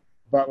 Mm-hmm.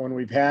 But when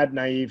we've had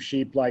naive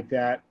sheep like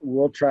that,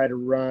 we'll try to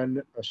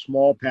run a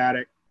small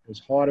paddock as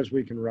hot as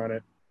we can run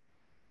it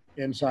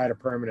inside a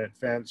permanent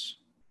fence,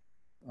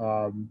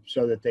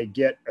 so that they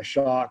get a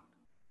shock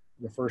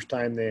the first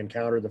time they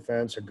encounter the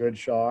fence, a good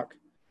shock.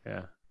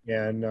 Yeah.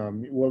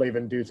 And we'll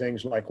even do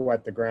things like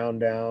wet the ground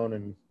down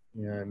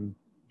and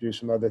do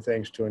some other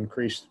things to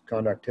increase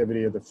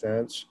conductivity of the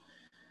fence.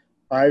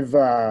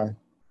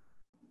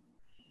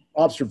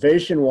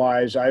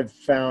 Observation-wise, I've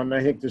found,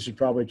 I think this is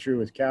probably true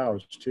with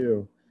cows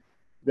too,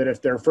 that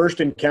if their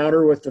first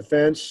encounter with the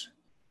fence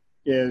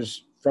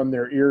is from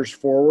their ears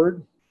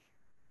forward,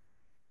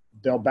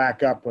 they'll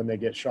back up when they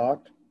get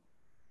shocked.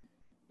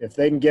 If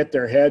they can get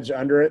their heads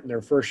under it and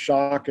their first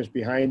shock is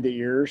behind the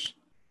ears,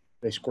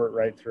 they squirt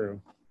right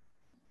through.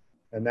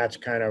 And that's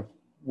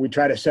we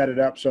try to set it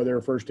up so their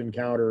first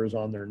encounter is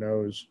on their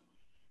nose.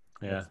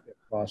 Yeah.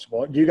 If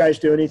possible. Do you guys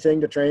do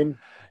anything to train?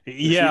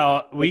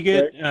 Yeah, we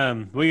get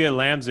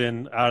lambs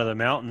in out of the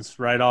mountains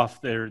right off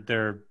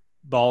they're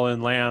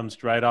ball-in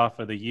lambs right off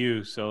of the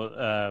ewe.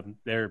 So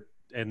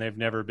they've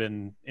never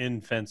been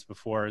in fence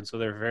before, and so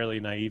they're fairly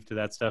naive to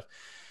that stuff.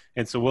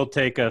 And so we'll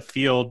take a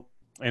field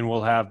and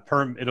we'll have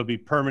it'll be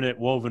permanent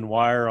woven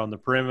wire on the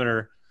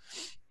perimeter,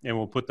 and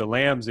we'll put the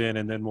lambs in,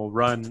 and then we'll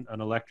run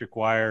an electric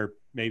wire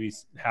maybe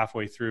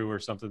halfway through or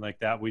something like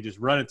that. We just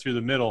run it through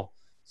the middle,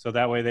 so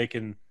that way they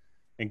can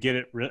get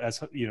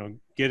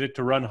it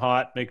to run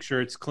hot, make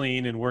sure it's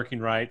clean and working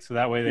right, so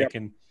that way they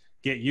can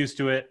get used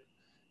to it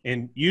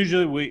And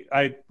usually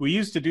we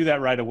used to do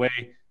that right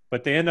away,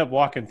 but they end up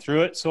walking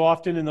through it so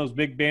often in those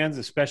big bands,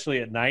 especially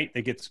at night,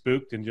 they get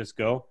spooked and just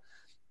go.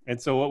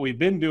 And so what we've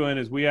been doing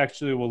is we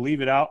actually will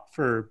leave it out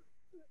for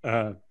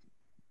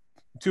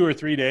 2 or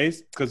 3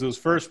 days, because those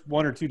first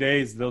 1 or 2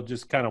 days they'll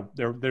just kind of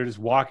they're just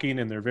walking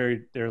and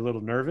they're a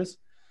little nervous.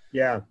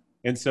 Yeah.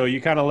 And so you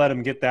kind of let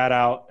them get that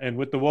out. And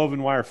with the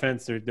woven wire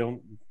fence, they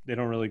don't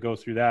really go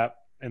through that.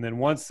 And then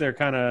once they're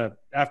kind of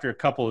after a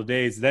couple of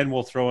days, then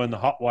we'll throw in the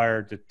hot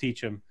wire to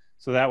teach them.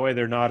 So that way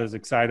they're not as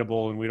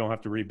excitable and we don't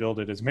have to rebuild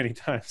it as many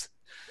times.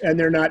 And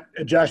they're not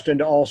adjusting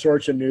to all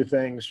sorts of new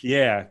things.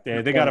 Yeah.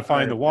 They got to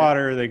find the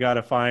water. They got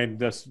to find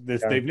this. Yeah.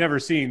 They've never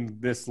seen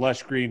this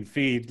lush green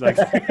feed like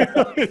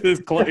this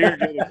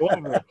irrigated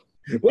clover.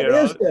 What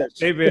is this?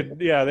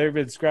 They've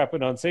been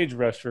scrapping on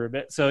sagebrush for a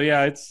bit. So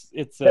yeah,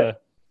 it's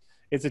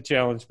a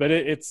challenge, but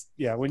it's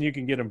when you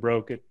can get them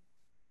broke,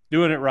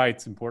 doing it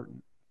right's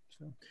important.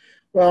 So.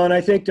 Well, and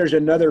I think there's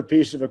another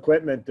piece of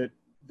equipment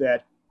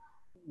that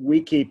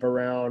we keep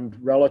around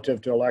relative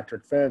to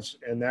electric fence,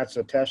 and that's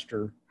a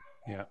tester.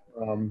 Yeah.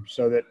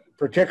 So that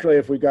particularly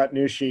if we got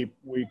new sheep,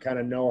 we kind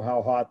of know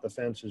how hot the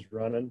fence is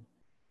running.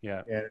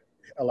 Yeah. And it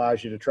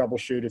allows you to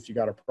troubleshoot if you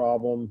got a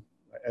problem.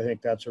 I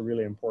think that's a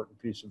really important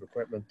piece of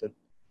equipment that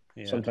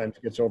sometimes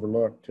gets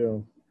overlooked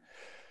too.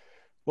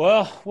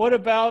 Well, what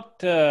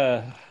about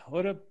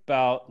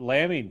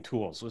lambing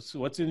tools?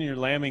 What's in your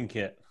lambing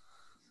kit?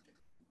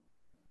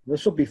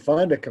 This will be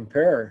fun to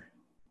compare.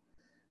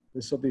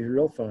 This will be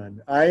real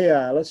fun.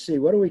 Let's see,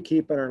 what do we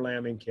keep in our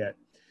lambing kit?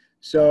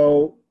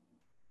 So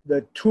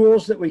the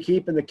tools that we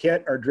keep in the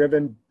kit are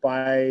driven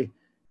by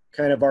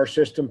kind of our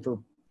system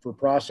for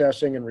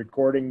processing and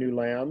recording new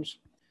lambs.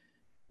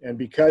 And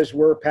because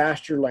we're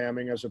pasture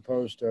lambing as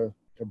opposed to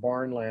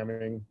barn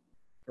lambing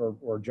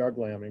or jug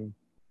lambing,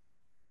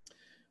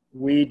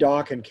 we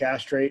dock and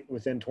castrate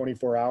within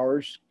 24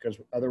 hours because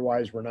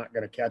otherwise we're not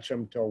going to catch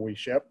them till we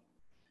ship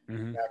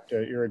back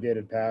to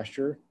irrigated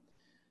pasture.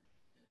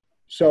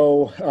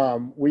 So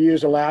we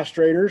use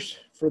elastrators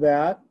for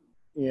that,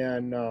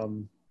 and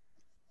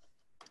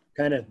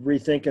kind of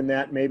rethinking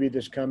that maybe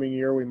this coming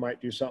year we might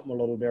do something a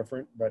little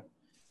different. But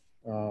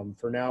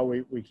for now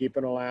we keep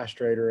an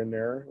elastrator in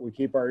there. We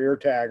keep our ear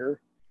tagger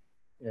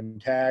and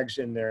tags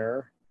in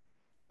there.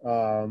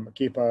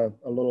 Keep a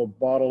little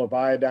bottle of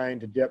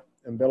iodine to dip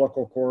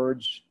umbilical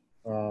cords.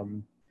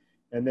 And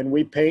then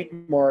we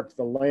paint mark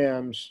the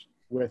lambs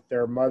with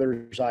their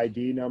mother's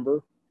ID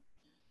number.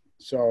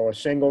 So a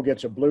single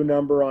gets a blue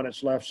number on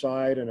its left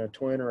side, and a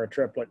twin or a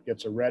triplet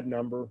gets a red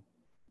number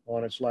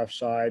on its left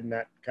side. And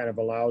that kind of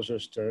allows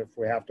us to, if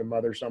we have to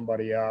mother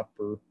somebody up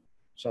or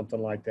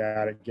something like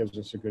that, it gives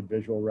us a good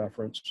visual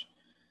reference.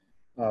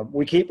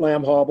 We keep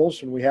lamb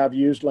hobbles, and we have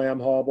used lamb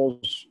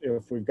hobbles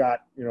if we've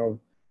got, a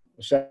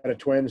set of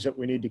twins that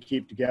we need to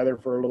keep together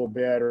for a little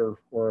bit, or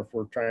if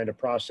we're trying to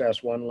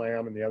process one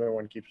lamb and the other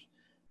one keeps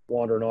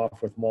wandering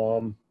off with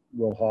mom,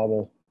 we'll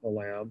hobble a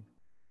lamb.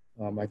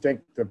 I think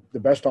the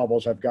best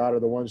hobbles I've got are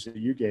the ones that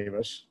you gave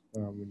us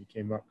when you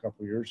came up a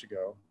couple of years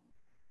ago.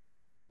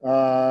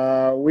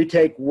 We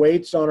take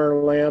weights on our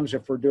lambs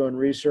if we're doing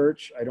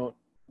research. I don't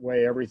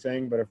weigh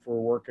everything, but if we're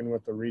working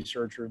with a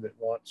researcher that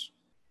wants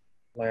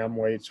lamb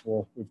weights,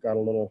 we've got a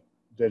little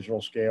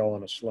digital scale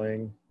and a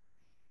sling.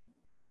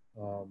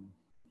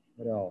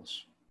 What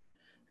else?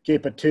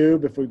 Keep a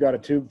tube if we've got a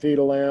tube feed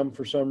a lamb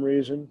for some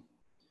reason.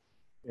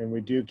 And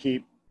we do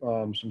keep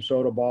some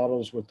soda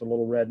bottles with the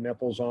little red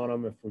nipples on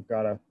them if we've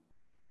got to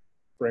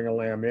bring a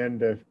lamb in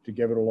to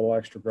give it a little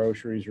extra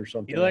groceries or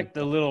something. You like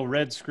the little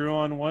red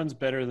screw-on ones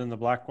better than the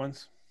black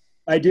ones?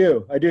 I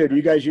do. Do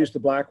you guys use the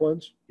black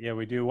ones? Yeah,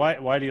 we do.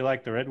 Why do you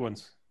like the red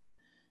ones?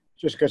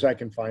 Just because I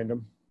can find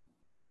them.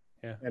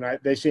 Yeah. And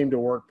they seem to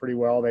work pretty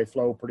well. They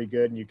flow pretty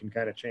good, and you can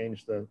kind of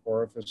change the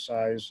orifice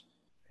size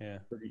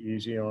pretty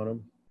easy on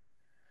them.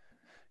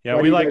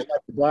 Yeah, we like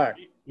the black.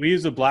 We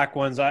use the black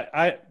ones.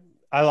 I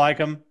like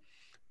them.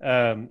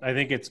 I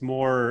think it's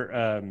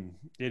more,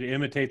 it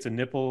imitates a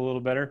nipple a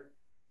little better.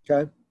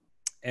 Okay.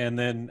 And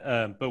then,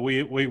 but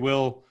we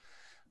will,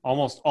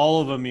 almost all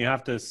of them, you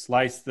have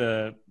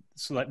to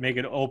make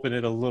it open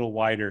it a little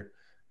wider.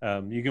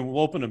 You can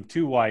open them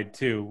too wide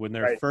too. When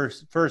they're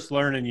first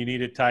learning, you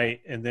need it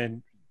tight. And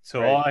then,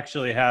 so I'll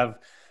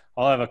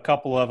have a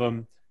couple of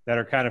them that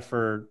are kind of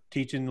for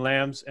teaching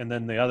lambs. And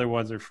then the other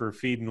ones are for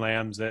feeding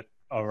lambs that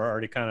are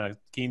already kind of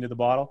keen to the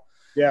bottle.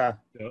 Yeah.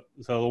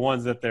 So the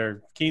ones that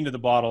they're keen to the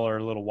bottle are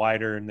a little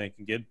wider and they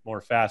can get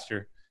more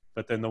faster.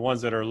 But then the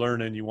ones that are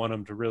learning, you want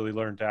them to really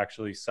learn to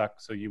actually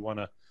suck. So you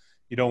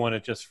don't want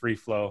it just free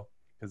flow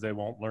because they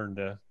won't learn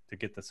to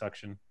get the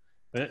suction.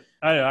 But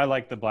I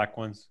like the black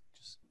ones.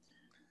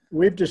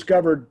 We've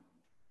discovered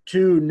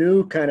two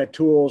new kind of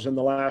tools in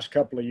the last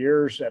couple of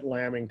years at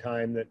lambing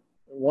time. That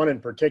one in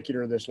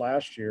particular this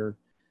last year,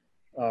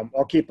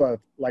 I'll keep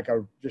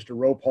just a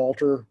rope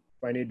halter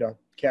if I need to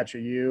catch a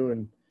ewe,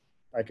 and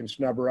I can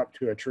snub her up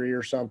to a tree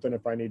or something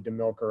if I need to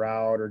milk her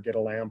out or get a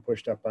lamb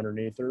pushed up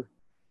underneath her.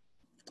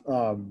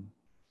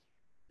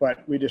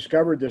 But we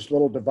discovered this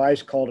little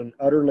device called an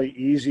Utterly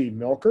Easy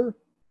Milker.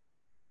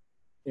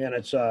 and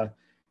it's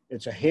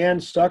a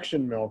hand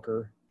suction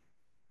milker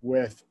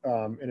with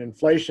an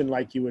inflation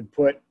like you would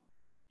put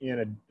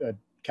in a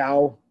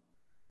cow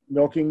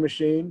milking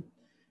machine,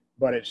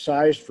 but it's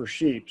sized for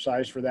sheep,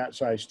 sized for that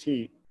size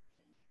teat.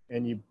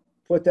 And you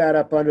put that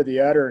up under the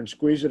udder and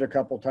squeeze it a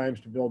couple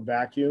times to build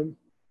vacuum,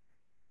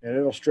 and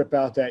it'll strip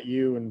out that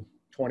ewe in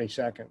 20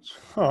 seconds.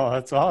 Oh,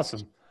 that's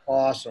awesome.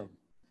 Awesome.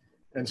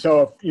 And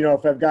so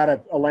if I've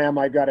got a lamb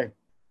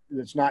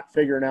that's not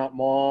figuring out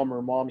mom,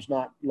 or mom's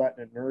not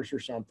letting it nurse or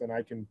something,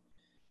 I can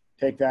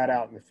take that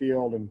out in the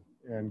field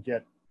and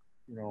get,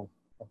 a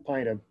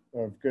pint of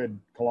good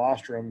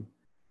colostrum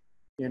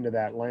into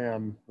that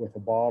lamb with a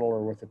bottle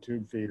or with a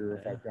tube feeder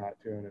if I've got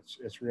to, and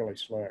it's really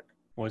slick.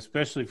 Well,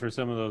 especially for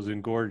some of those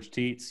engorged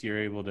teats, you're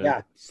able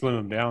to slim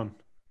them down.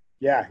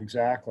 Yeah,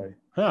 exactly.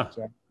 Huh.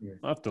 Exactly.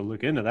 I'll have to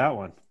look into that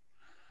one.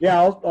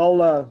 Yeah,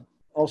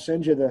 I'll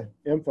send you the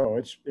info.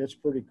 It's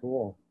pretty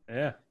cool.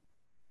 Yeah.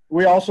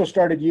 We also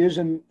started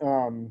using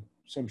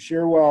some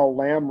Shearwell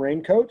lamb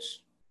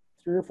raincoats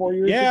 3 or 4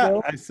 years ago. Yeah,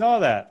 I saw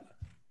that.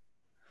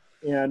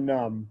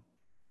 And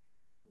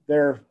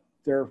they're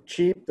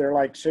cheap. They're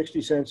like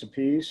 60 cents a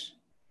piece.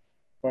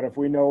 But if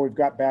we know we've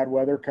got bad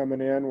weather coming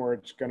in where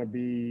it's going to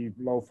be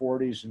low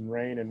 40s and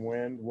rain and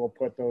wind, we'll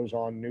put those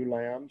on new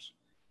lambs.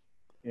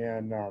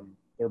 And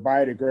they're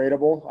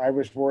biodegradable. I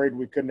was worried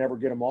we could never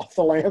get them off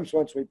the lambs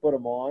once we put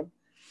them on.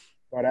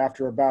 But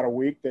after about a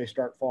week, they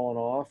start falling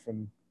off,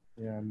 and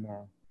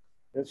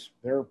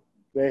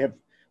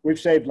we've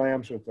saved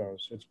lambs with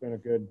those. It's been a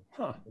good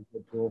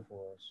tool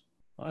for us.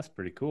 Well, that's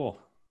pretty cool.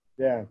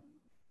 Yeah.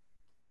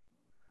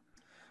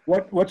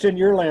 What's in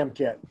your lamb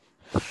kit?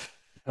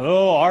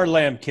 Oh, our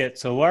lamb kit.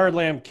 So our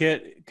lamb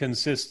kit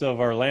consists of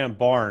our lamb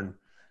barn,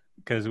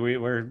 because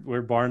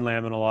we're barn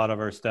lambing a lot of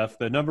our stuff.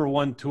 The number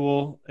one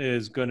tool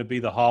is going to be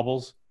the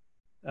hobbles.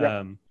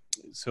 Yep.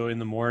 So in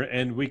the morning,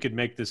 and we could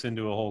make this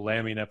into a whole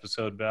lambing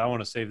episode, but I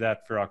want to save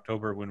that for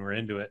October when we're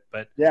into it.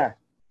 But we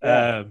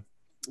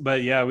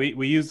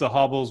use the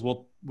hobbles.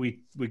 We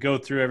go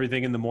through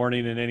everything in the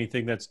morning, and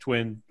anything that's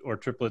twin or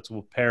triplets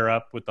will pair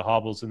up with the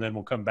hobbles, and then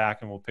we'll come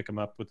back and we'll pick them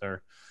up with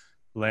our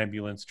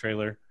Lambulance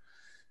trailer.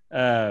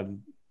 But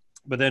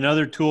then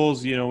other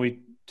tools,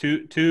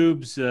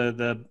 tubes,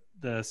 the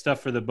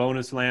stuff for the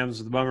bonus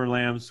lambs, the bummer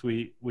lambs.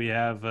 We've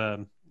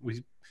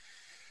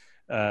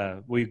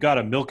got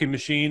a milking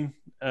machine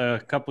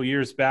a couple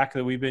years back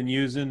that we've been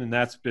using, and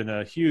that's been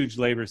a huge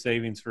labor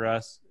savings for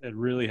us. It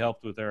really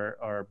helped with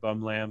our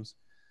bum lambs.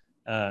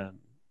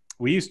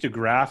 We used to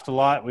graft a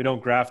lot. We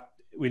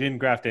didn't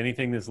graft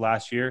anything this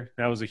last year.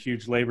 That was a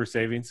huge labor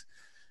savings.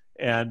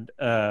 And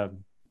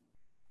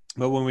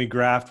but when we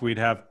graft, we'd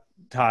have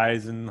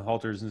ties and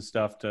halters and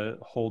stuff to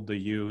hold the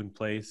ewe in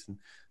place, and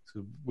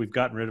so we've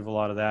gotten rid of a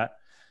lot of that.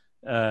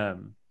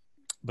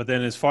 But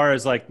then as far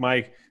as like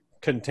my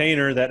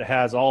container that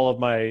has all of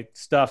my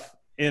stuff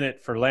in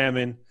it for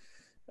lambing,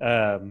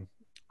 I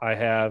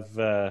have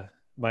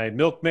my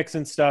milk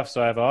mixing stuff.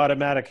 So I have an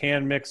automatic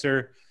hand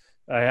mixer.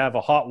 I have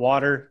a hot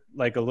water,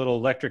 like a little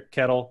electric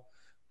kettle.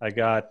 I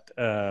got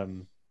a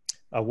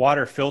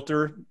water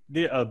filter.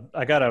 I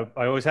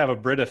always have a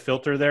Brita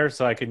filter there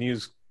so I can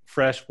use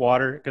fresh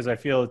water, because I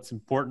feel it's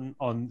important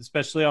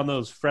especially on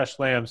those fresh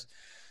lambs,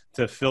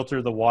 to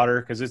filter the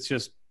water, because it's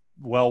just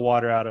well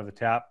water out of a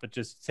tap. But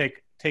just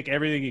take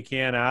everything you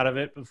can out of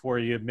it before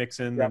you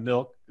mix in the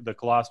milk, the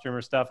colostrum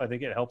or stuff. I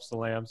think it helps the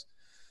lambs.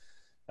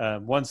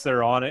 Once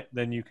they're on it,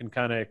 then you can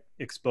kind of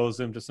expose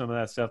them to some of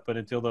that stuff. But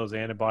until those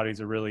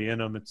antibodies are really in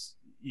them,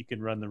 you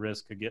can run the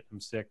risk of getting them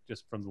sick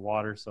just from the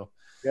water. So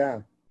yeah,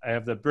 I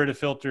have the Brita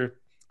filter.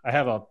 I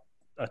have a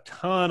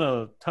ton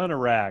of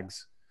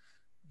rags,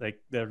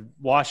 like the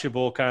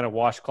washable kind of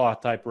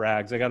washcloth type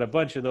rags. I got a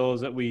bunch of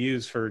those that we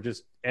use for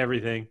just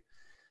everything.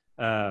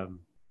 Then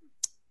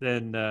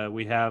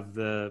we have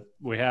a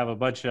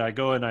bunch of, I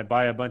go and I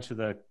buy a bunch of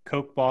the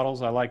Coke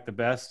bottles I like the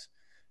best,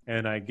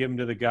 and I give them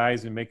to the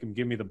guys and make them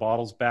give me the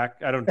bottles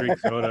back. I don't drink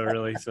soda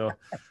really, so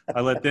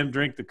I let them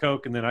drink the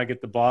Coke, and then I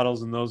get the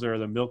bottles, and those are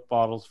the milk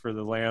bottles for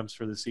the lambs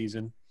for the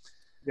season.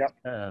 Yep.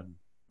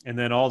 And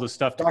then all the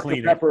stuff to clean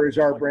it. Dr. Pepper is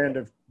our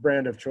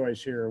brand of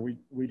choice here.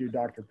 We do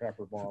Dr.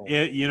 Pepper bottles.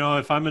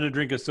 If I'm going to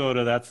drink a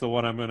soda, that's the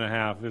one I'm going to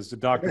have, is the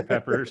Dr.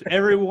 Pepper.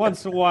 Every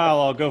once in a while,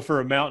 I'll go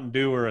for a Mountain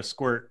Dew or a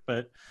Squirt,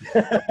 but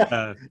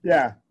the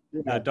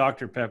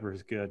Dr. Pepper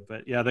is good.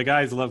 But yeah, the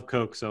guys love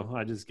Coke, so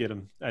I just get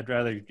them. I'd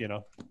rather give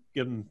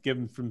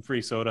them from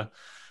free soda.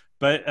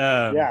 But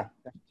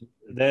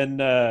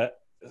then I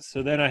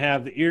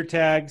have the ear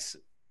tags,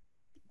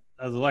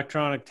 the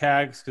electronic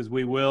tags, because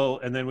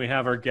and then we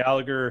have our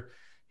Gallagher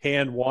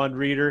hand wand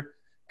reader,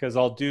 because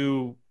I'll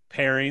do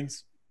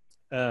pairings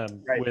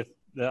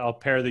I'll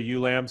pair the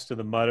ewe lambs to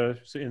the mudder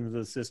into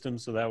the system,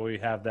 so that we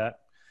have that.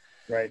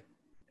 Right.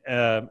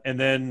 And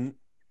then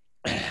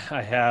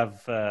I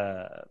have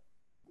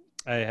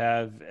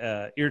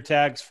ear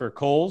tags for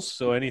coals.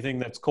 So anything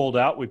that's cold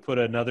out, we put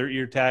another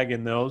ear tag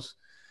in those.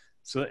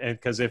 So, and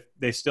because if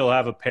they still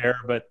have a pair,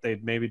 but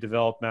they've maybe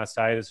developed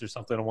mastitis or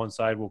something on one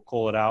side, we'll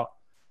coal it out.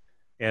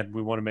 And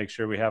we want to make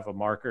sure we have a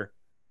marker.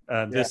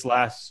 This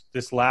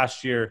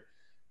last year,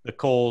 the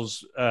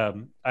Coles, I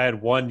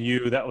had one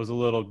ewe that was a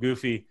little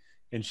goofy,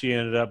 and she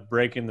ended up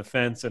breaking the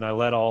fence, and I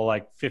let all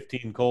like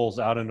 15 Coles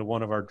out into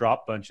one of our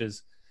drop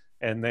bunches,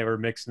 and they were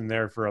mixing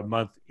there for a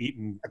month,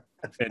 eating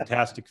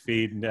fantastic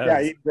feed. And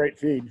eat great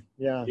feed.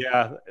 Yeah.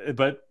 Yeah,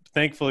 but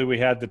thankfully we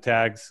had the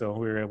tags, so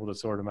we were able to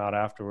sort them out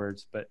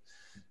afterwards. But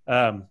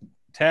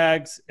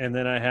tags, and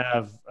then I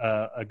have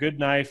a good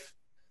knife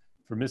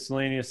for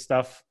miscellaneous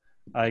stuff.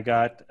 I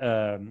got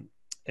a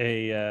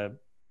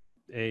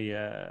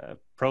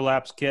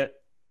prolapse kit.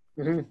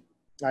 Mm-hmm.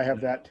 I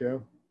have that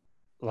too.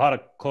 A lot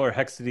of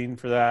chlorhexidine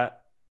for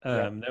that.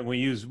 And we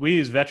use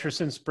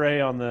Vetericyn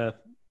spray on the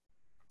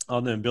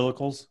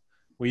umbilicals.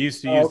 We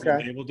used to use the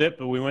navel dip,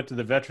 but we went to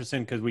the Vetericyn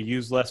because we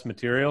use less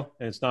material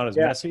and it's not as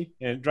messy,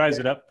 and it dries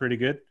it up pretty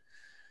good.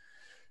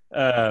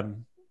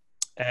 And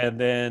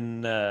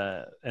then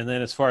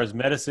as far as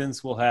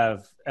medicines, we'll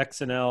have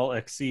XNL,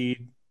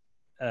 Exceed,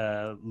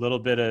 a little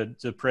bit of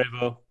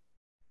Zaprevo,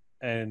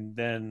 and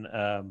then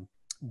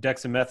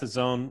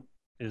dexamethasone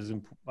is.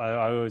 I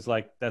always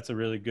like, that's a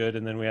really good.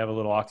 And then we have a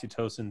little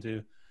oxytocin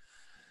too.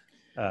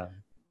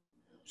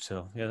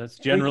 So yeah, that's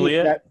generally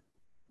it.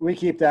 We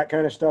keep that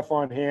kind of stuff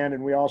on hand,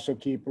 and we also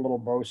keep a little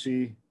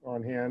Bosi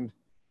on hand.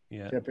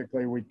 Yeah.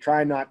 Typically, we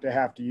try not to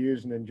have to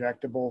use an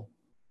injectable.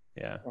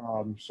 Yeah.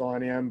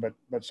 Selenium,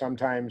 but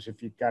sometimes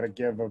if you've got to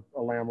give a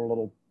lamb a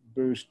little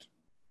boost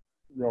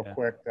real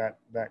quick,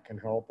 that can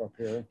help up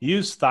here.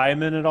 Use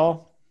thiamine at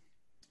all?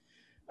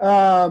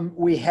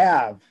 We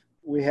have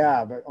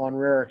on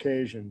rare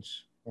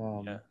occasions.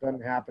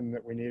 Doesn't happen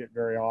that we need it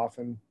very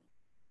often.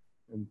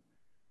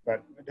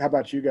 But how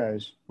about you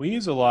guys? We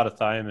use a lot of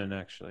thiamine,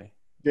 actually.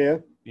 Yeah.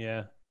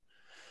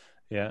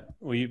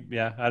 We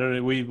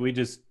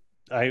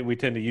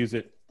tend to use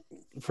it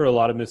for a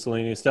lot of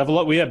miscellaneous stuff.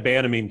 We have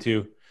Banamine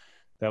too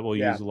that we'll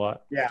use a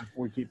lot. Yeah,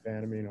 we keep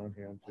Banamine on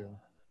hand too.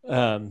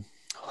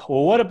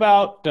 Well, what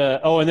about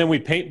and then we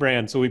paint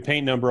brand, so we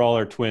paint number all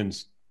our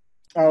twins.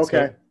 Oh,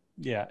 okay.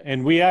 So,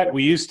 and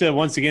we used to,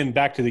 once again,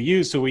 back to the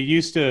ewes. So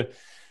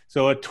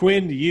a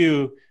twinned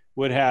ewe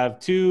would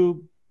have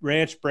 2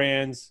 ranch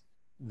brands,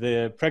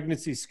 the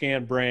pregnancy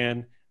scan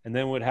brand, and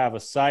then would have a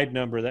side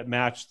number that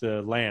matched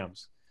the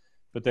lambs.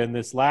 But then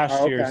this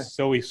last year,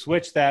 so we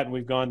switched that, and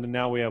we've gone to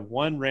now we have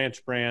 1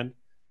 ranch brand,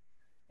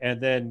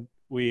 and then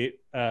we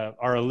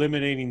are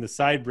eliminating the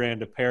side brand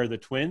to pair the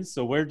twins.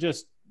 So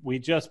we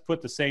just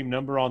put the same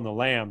number on the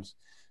lambs,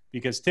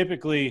 because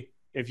typically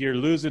if you're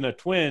losing a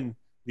twin,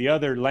 the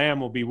other lamb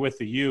will be with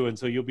the ewe, and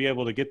so you'll be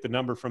able to get the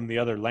number from the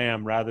other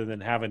lamb rather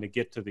than having to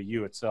get to the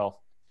ewe itself.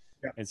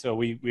 Yeah. And so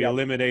we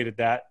eliminated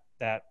that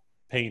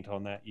paint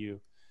on that ewe.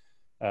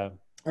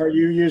 Are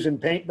you using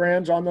paint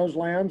brands on those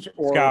lambs,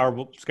 or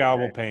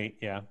scourable paint?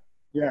 Yeah.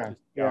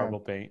 Scourable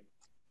paint.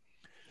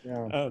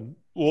 Yeah. Well,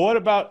 what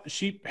about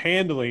sheep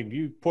handling? Do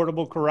you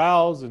portable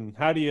corrals, and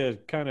how do you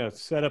kind of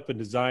set up and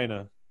design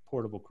a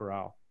portable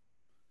corral?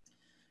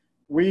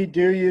 We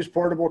do use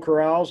portable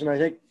corrals, and I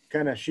think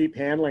kind of sheep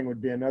handling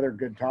would be another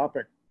good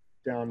topic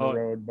down the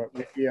road. But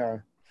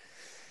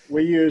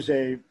we use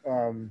a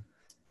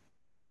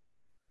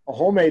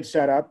homemade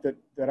setup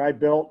that I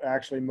built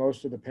actually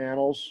most of the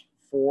panels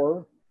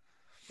for,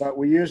 but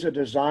we use a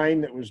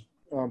design that was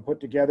put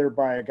together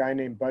by a guy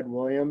named Bud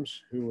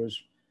Williams, who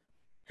was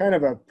kind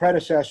of a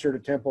predecessor to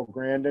Temple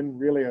Grandin,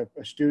 really a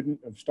student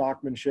of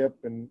stockmanship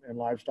and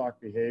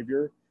livestock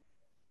behavior.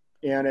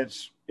 And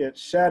it's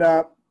set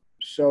up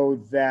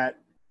so that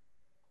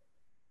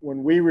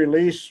when we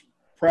release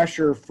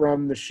pressure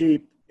from the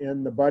sheep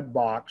in the bud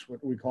box,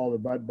 what we call the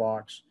bud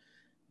box,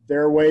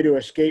 their way to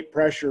escape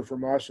pressure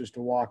from us is to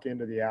walk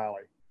into the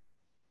alley.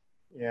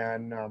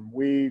 And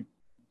we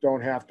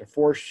don't have to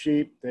force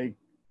sheep. The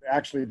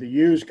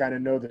ewes kind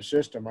of know the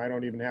system. I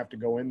don't even have to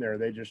go in there.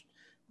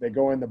 They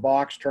go in the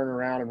box, turn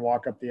around, and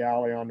walk up the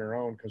alley on their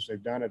own because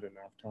they've done it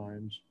enough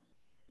times.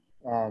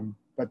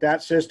 But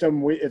that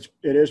system, it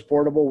is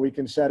portable. We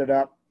can set it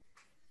up,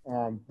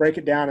 break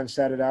it down and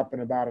set it up in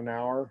about an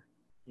hour.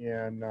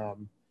 And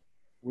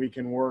we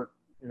can work,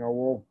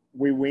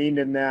 we weaned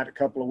in that a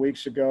couple of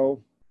weeks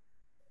ago.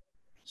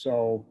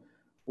 So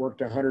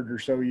worked 100 or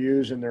so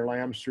ewes and their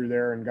lambs through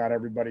there and got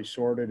everybody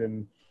sorted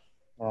in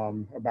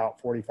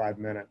about 45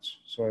 minutes.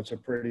 So it's a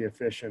pretty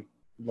efficient,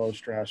 low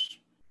stress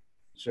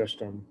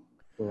system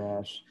for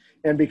us.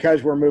 And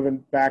because we're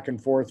moving back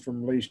and forth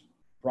from leased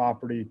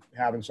property,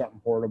 having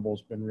something portable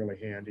has been really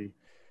handy.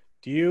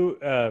 Do you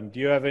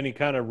have any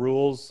kind of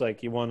rules,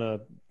 like you want to,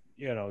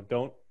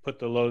 don't put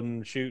the load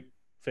and shoot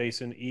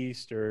facing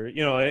east, or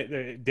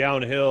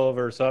downhill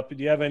versus up?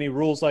 Do you have any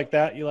rules like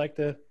that you like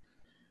to?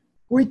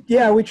 We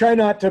try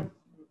not to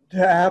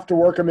have to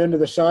work them into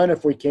the sun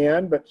if we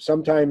can, but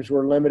sometimes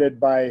we're limited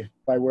by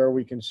where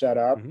we can set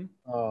up.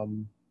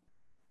 Mm-hmm.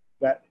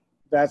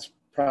 That's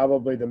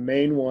probably the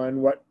main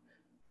one.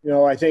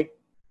 I think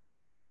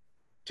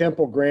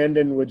Temple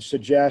Grandin would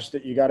suggest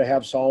that you got to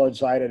have solid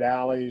sided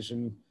alleys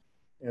and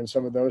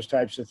some of those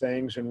types of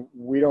things. And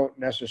we don't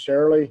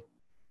necessarily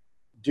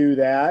do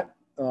that.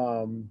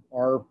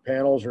 Our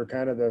panels are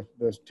kind of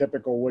the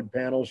typical wood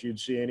panels you'd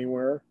see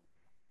anywhere.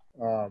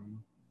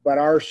 But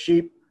our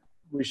sheep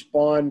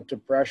respond to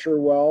pressure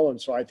well,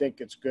 and so I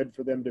think it's good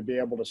for them to be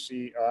able to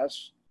see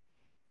us.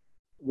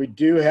 We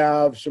do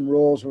have some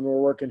rules when we're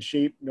working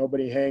sheep.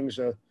 Nobody hangs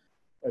a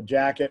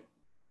jacket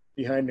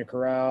behind the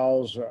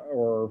corrals,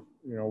 or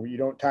you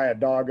don't tie a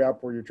dog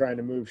up where you're trying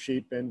to move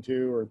sheep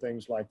into, or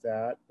things like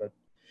that. But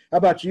how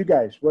about you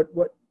guys? What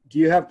do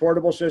you have,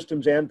 portable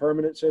systems and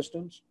permanent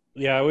systems?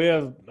 Yeah, we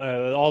have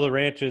all the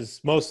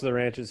ranches. Most of the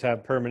ranches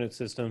have permanent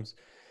systems,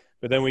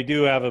 but then we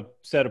do have a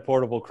set of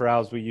portable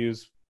corrals we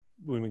use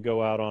when we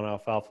go out on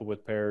alfalfa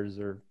with pairs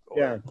or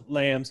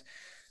lambs,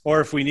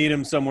 or if we need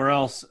them somewhere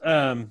else.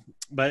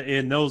 But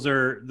in those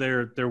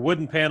they're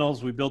wooden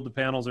panels. We build the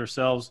panels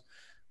ourselves.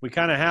 We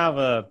kind of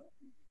have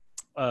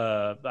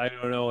I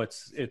don't know,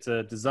 it's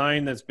a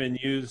design that's been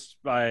used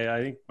by,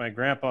 I think, my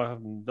grandpa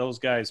and those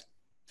guys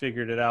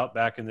figured it out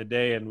back in the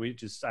day, and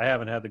I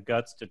haven't had the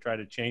guts to try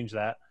to change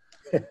that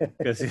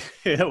because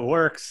it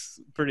works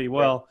pretty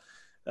well.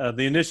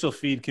 The initial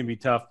feed can be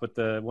tough,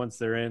 but once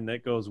they're in,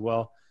 that goes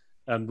well.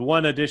 The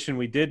one addition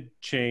we did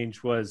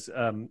change was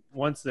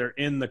once they're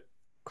in the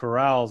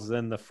corrals,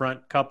 then the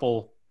front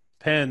couple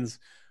pens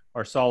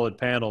are solid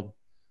paneled.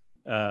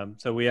 So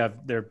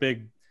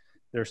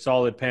they're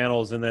solid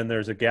panels, and then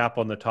there's a gap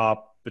on the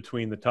top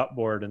between the top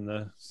board and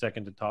the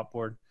second to top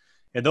board.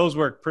 And those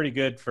work pretty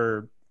good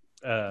for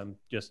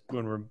just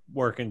when we're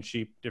working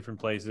sheep different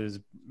places,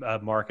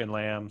 marking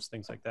lambs,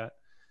 things like that.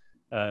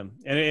 And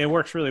it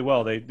works really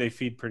well. They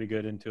feed pretty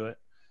good into it.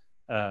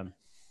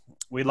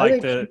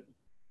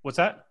 What's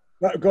that?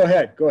 Go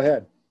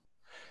ahead.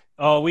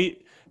 Oh,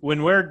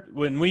 when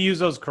we use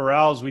those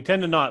corrals, we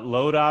tend to not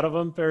load out of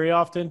them very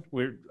often.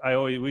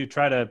 We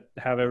try to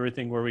have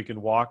everything where we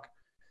can walk.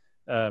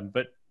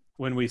 But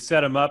when we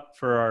set them up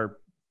for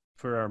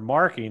our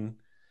marking,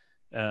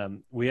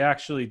 we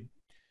actually,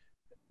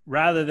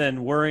 rather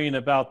than worrying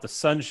about the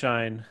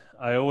sunshine,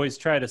 I always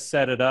try to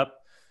set it up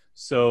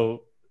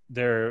so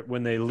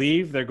when they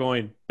leave, they're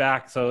going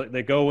back. So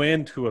they go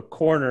into a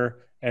corner,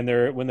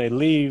 and when they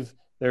leave,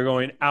 they're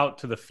going out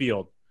to the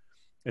field.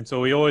 And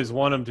so we always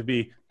want them to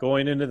be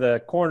going into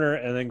the corner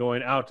and then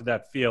going out to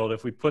that field.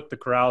 If we put the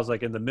corrals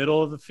like in the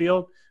middle of the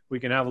field, we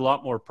can have a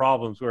lot more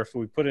problems, where if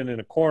we put it in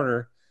a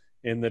corner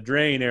in the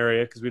drain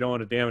area, because we don't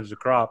want to damage the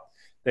crop,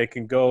 they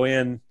can go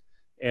in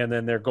and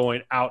then they're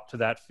going out to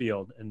that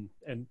field.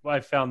 And I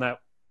found that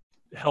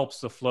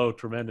helps the flow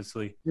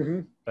tremendously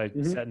by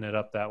setting it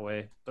up that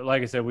way. But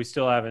like I said, we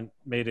still haven't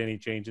made any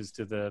changes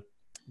to the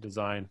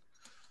design.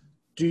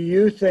 Do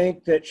you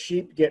think that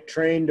sheep get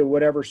trained to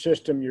whatever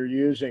system you're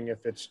using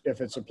if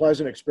it's a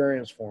pleasant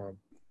experience for them?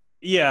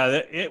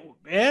 Yeah,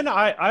 and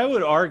I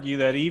would argue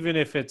that even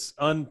if it's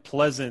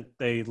unpleasant,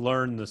 they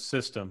learn the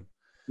system.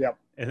 Yep.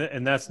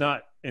 And that's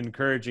not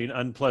encouraging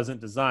unpleasant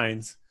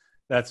designs.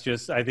 That's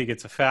just, I think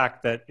it's a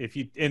fact that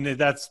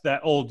that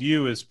old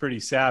ewe is pretty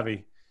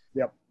savvy.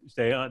 Yep.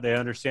 They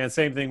understand.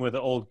 Same thing with the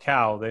old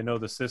cow. They know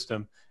the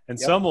system. And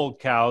some old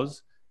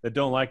cows that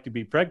don't like to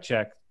be preg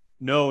checked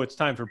know it's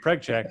time for preg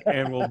check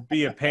and will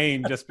be a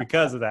pain just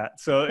because of that.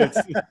 So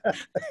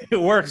it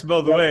works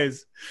both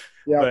ways.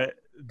 Yep.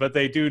 But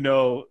they do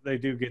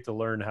get to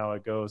learn how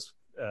it goes.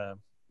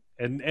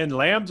 And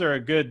lambs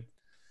are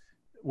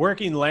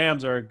working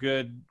lambs are a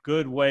good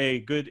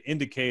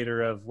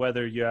indicator of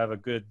whether you have a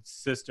good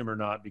system or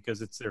not,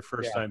 because it's their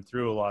first time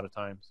through a lot of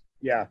times.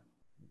 Yeah.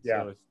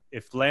 So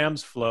if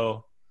lambs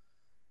flow,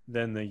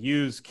 then the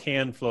ewes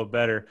can flow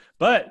better.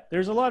 But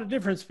there's a lot of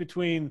difference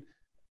between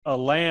a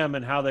lamb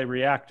and how they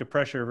react to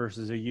pressure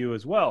versus a ewe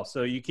as well.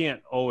 So you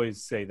can't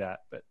always say that,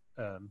 but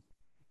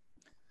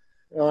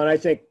well, and I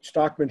think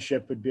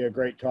stockmanship would be a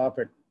great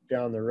topic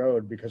down the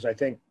road, because I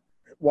think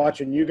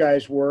watching you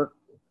guys work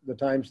the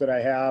times that I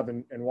have,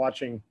 and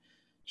watching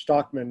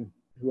stockmen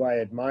who I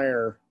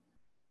admire,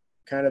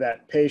 kind of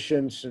that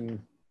patience and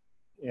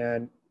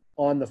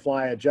on the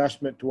fly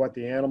adjustment to what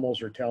the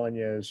animals are telling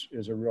you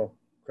is a real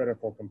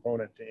critical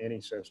component to any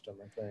system,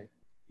 I think.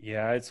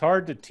 Yeah, it's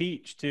hard to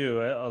teach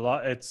too. A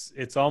lot.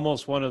 It's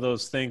almost one of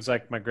those things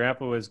like my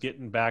grandpa was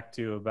getting back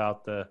to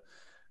about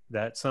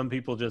that some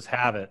people just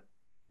have it.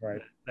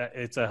 Right. That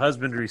it's a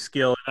husbandry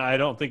skill. And I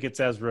don't think it's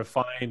as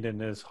refined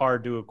and as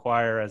hard to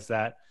acquire as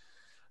that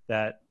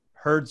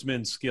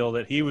herdsman skill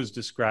that he was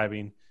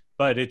describing,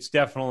 but it's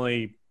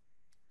definitely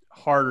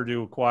harder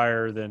to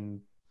acquire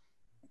than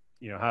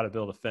how to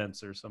build a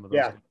fence or some of those.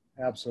 Yeah,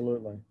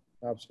 absolutely.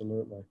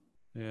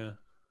 Yeah.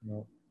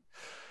 No.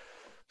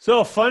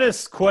 So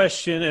funnest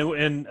question,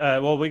 and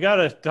well, we got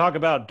to talk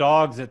about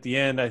dogs at the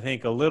end, I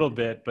think, a little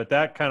bit, but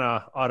that kind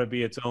of ought to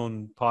be its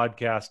own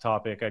podcast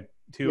topic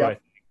too. Yep. I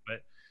think.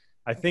 But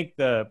I think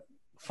the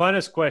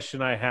funnest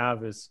question I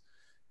have is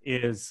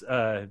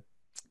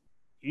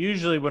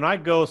usually when I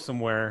go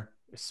somewhere,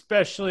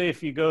 especially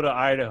if you go to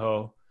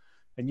Idaho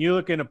and you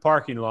look in a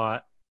parking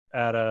lot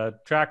at a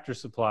Tractor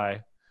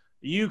Supply,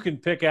 you can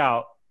pick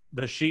out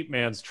the sheep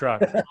man's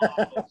truck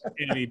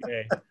any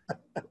day.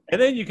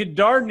 And then you can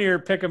darn near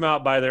pick them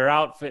out by their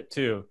outfit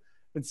too.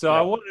 And so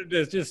I wanted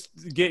to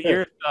just get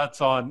your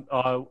thoughts on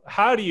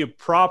how do you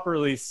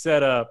properly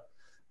set up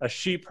a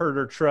sheep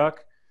herder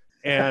truck,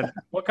 and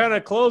what kind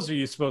of clothes are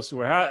you supposed to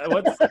wear?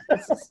 What's the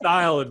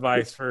style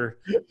advice for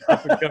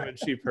up and coming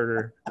sheep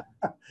herder?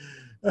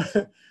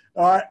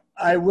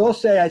 I will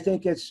say I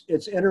think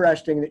it's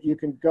interesting that you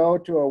can go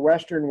to a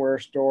Western wear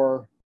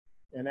store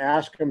and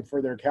ask them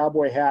for their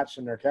cowboy hats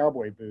and their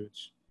cowboy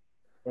boots.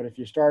 But if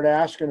you start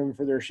asking them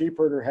for their sheep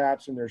herder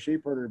hats and their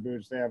sheep herder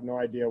boots, they have no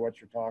idea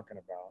what you're talking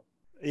about.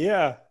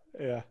 Yeah.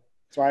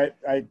 So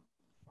I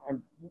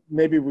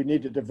maybe we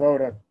need to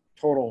devote a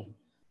total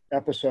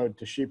episode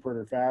to sheep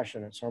herder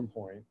fashion at some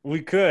point.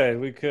 We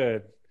could.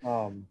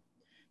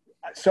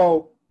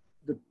 So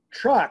the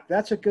truck,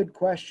 that's a good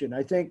question.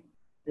 I think,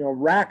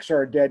 racks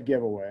are a dead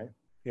giveaway.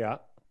 Yeah.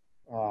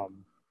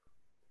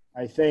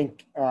 I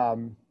think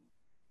the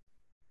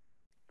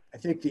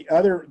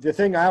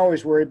thing I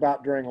always worry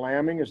about during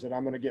lambing is that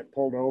I'm going to get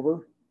pulled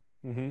over,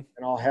 and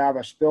I'll have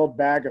a spilled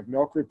bag of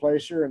milk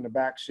replacer in the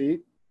back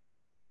seat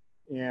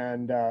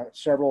and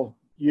several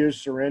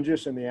used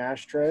syringes in the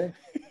ashtray.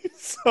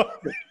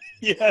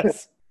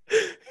 Yes.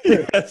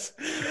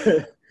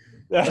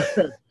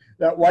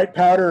 That white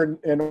powder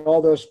and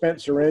all those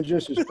spent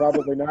syringes is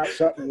probably not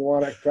something you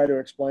want to try to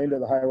explain to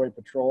the highway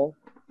patrol.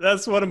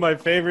 That's one of my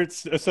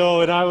favorites. So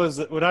when I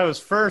was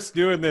first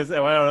doing this, I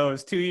don't know, it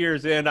was 2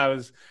 years in, I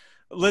was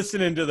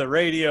listening to the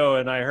radio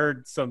and I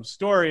heard some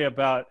story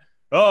about,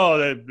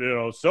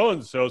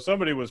 so-and-so,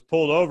 somebody was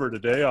pulled over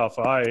today off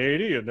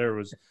I-80 and there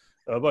was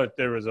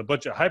a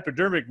bunch of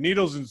hypodermic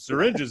needles and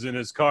syringes in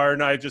his car.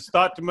 And I just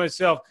thought to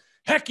myself,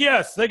 heck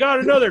yes, they got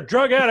another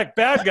drug addict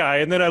bad guy.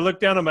 And then I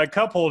looked down at my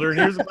cup holder and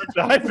here's a bunch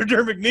of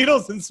hypodermic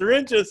needles and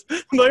syringes.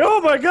 I'm like,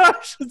 oh my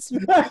gosh.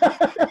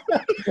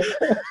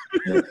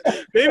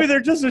 Maybe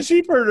they're just a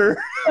sheep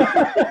herder.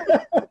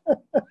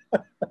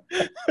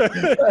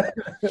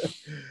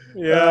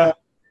 Yeah.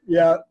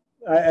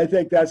 I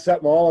think that's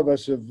something all of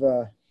us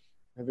have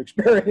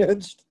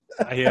experienced.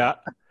 Yeah.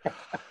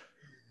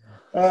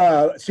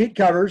 Seat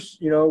covers,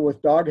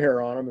 with dog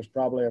hair on them is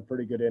probably a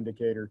pretty good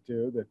indicator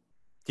too. That.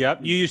 Yep.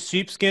 You use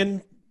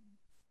sheepskin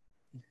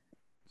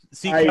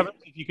seat covers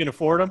if you can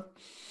afford them.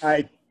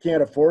 I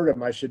can't afford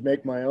them. I should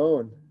make my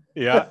own.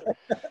 Yeah.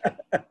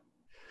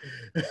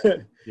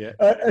 Yeah.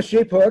 A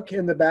sheep hook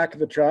in the back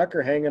of the truck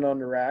or hanging on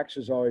the racks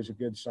is always a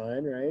good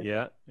sign, right?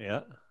 Yeah.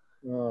 Let's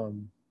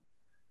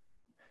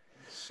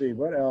see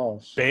what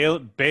else.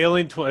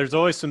 Baling. There's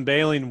always some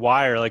baling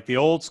wire, like the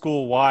old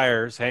school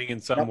wires hanging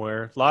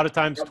somewhere. Yep. A lot of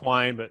times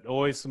twine, but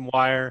always some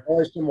wire.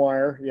 Always some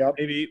wire. Yep.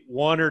 Maybe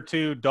one or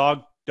two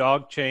dog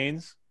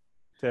chains.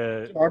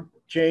 Dog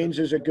chains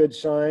is a good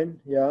sign.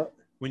 Yeah.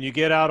 When you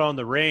get out on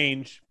the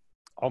range,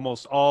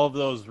 almost all of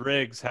those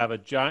rigs have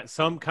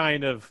some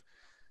kind of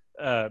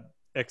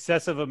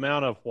excessive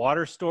amount of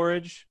water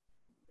storage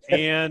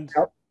and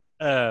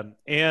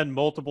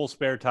multiple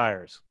spare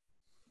tires.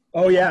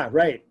 Oh yeah,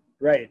 right.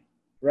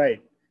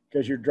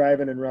 Because you're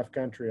driving in rough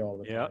country all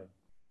the time.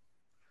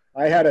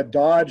 I had a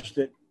Dodge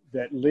that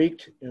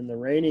leaked in the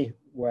rainy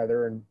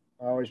weather, and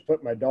I always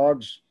put my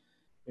dogs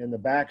in the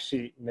back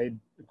seat, and they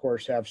of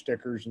course have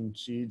stickers and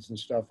seeds and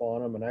stuff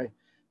on them. And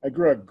I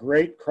grew a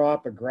great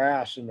crop of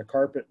grass in the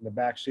carpet in the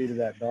back seat of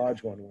that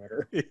Dodge one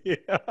winter.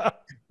 Yeah.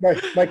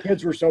 My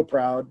kids were so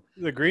proud.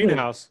 The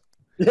greenhouse.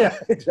 Yeah,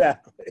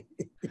 exactly.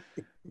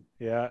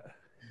 Yeah.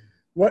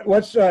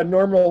 What's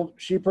normal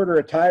sheep herder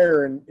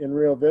attire in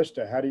Rio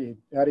Vista? How do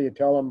you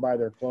tell them by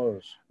their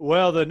clothes?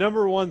 Well, the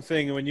number one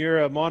thing when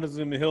you're a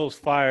Montezuma Hills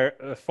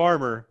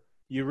farmer,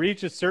 you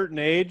reach a certain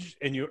age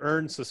and you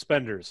earn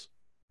suspenders.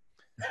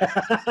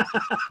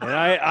 And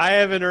I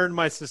haven't earned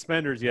my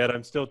suspenders yet.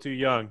 I'm still too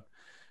young.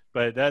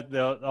 But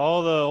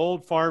all the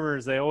old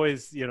farmers, they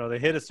always, they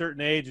hit a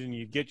certain age and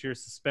you get your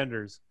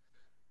suspenders,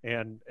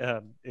 and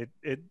it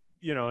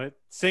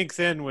sinks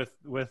in with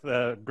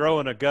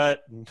growing a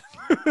gut and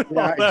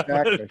yeah,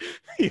 exactly.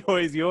 you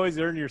always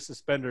earn your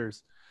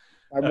suspenders.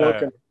 I'm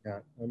working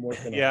on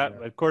that. Yeah,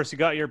 of course you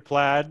got your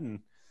plaid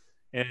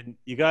and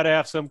you got to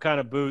have some kind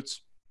of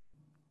boots,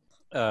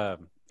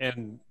 and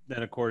then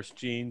of course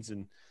jeans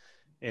and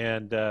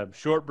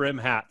short brim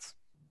hats.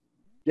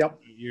 Yep.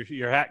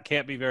 Your hat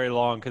can't be very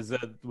long because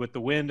with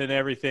the wind and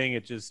everything,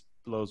 it just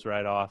blows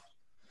right off.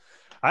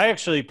 I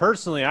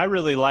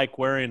really like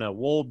wearing a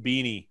wool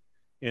beanie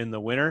in the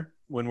winter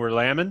when we're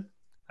lambing.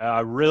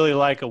 I really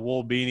like a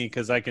wool beanie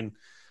because a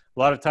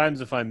lot of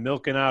times if I'm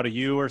milking out a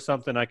ewe or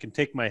something, I can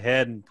take my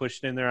head and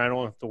push it in there. I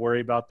don't have to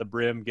worry about the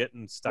brim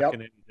getting stuck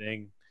in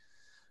anything.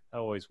 That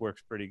always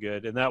works pretty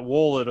good. And that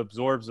wool, it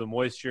absorbs the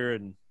moisture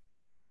and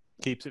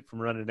keeps it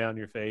from running down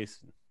your face.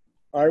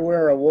 I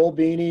wear a wool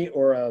beanie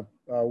or a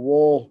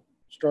wool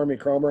Stormy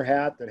Cromer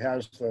hat that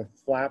has the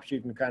flaps you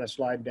can kind of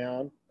slide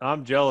down.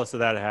 I'm jealous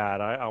of that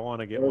hat. I want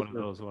to get one of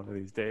those one of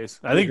these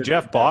days. I think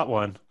Jeff bought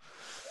one.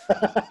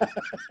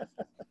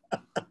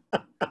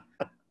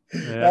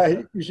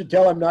 Yeah. You should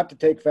tell him not to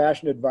take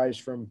fashion advice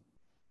from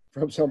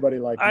somebody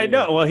like me. I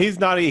know. Well, he's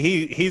not.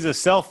 He's a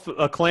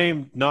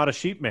self-acclaimed not a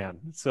sheep man.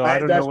 So I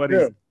don't know what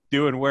true.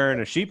 doing wearing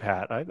a sheep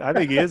hat. I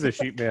think he is a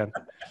sheep man.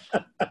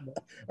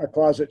 A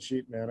closet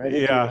sheep man. I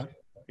think yeah.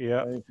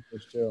 I think he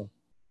was too.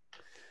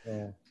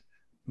 Yeah.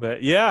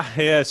 But yeah,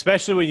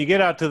 especially when you get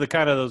out to the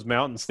kind of those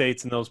mountain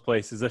states and those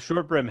places, the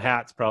short brim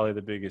hat's probably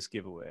the biggest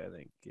giveaway, I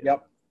think. Yeah.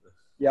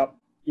 Yep.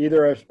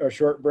 Either a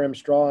short brim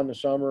straw in the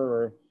summer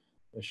or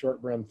a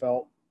short brim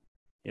felt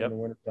in the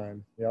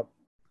wintertime. Yep.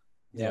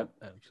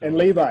 And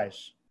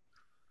Levi's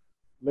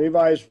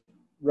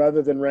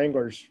rather than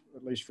Wranglers,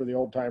 at least for the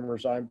old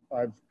timers I've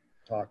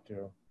talked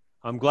to.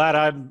 I'm glad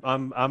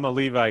I'm a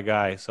Levi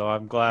guy, so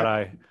I'm glad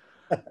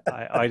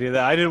I did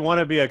that. I didn't want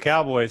to be a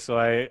cowboy, so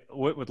I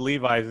went with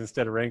Levi's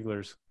instead of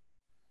Wranglers.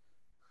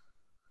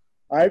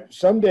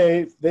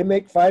 Someday they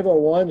make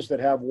 501s that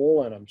have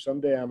wool in them.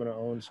 Someday I'm going to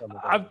own some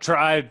of them. I've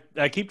tried.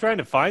 I keep trying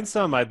to find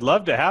some. I'd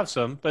love to have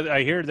some, but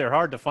I hear they're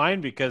hard to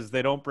find because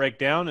they don't break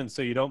down, and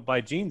so you don't buy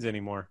jeans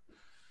anymore.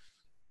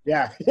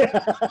 Yeah.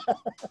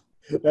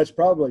 That's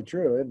probably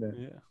true, isn't it?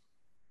 Yeah.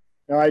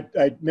 Now,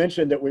 I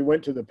mentioned that we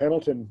went to the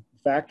Pendleton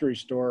factory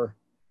store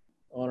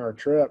on our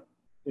trip,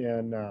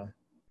 and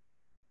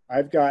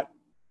I've got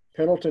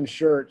Pendleton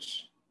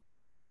shirts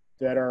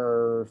that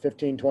are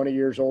 15, 20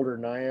 years older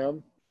than I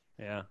am.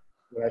 Yeah.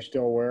 That I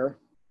still wear.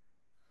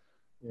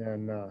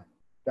 And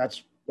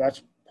that's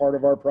part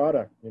of our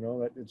product,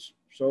 that it's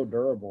so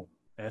durable.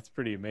 That's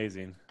pretty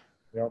amazing.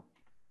 Yep.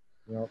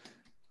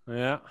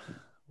 Yeah.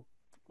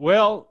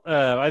 Well,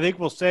 I think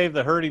we'll save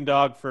the herding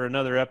dog for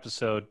another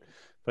episode,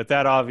 but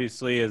that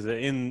obviously is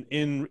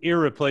an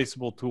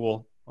irreplaceable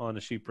tool on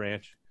a sheep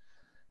ranch.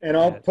 And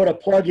I'll put a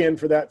plug in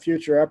for that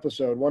future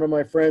episode. One of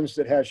my friends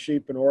that has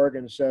sheep in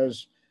Oregon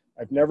says,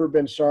 I've never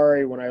been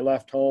sorry when I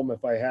left home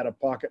if I had a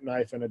pocket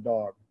knife and a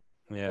dog.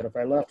 Yeah. But if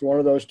I left one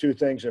of those two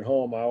things at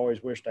home, I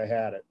always wished I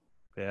had it.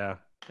 Yeah.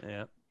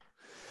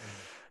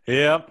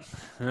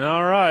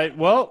 All right.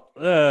 Well,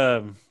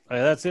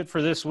 that's it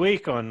for this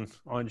week on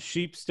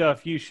sheep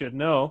stuff you should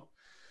know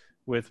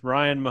with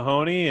Ryan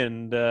Mahoney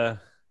and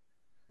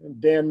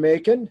Dan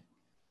Macon.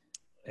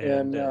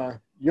 And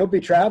you'll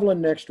be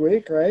traveling next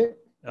week, right?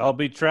 I'll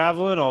be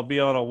traveling. I'll be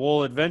on a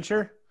wool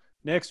adventure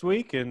next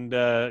week, and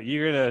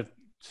you're going to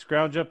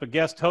scrounge up a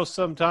guest host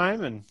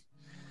sometime and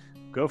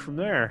go from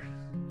there.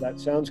 That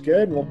sounds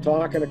good. We'll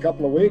talk in a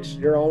couple of weeks.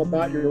 You're all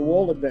about your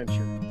wool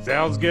adventure.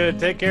 Sounds good.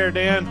 Take care,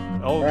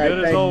 Dan. All right,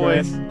 good as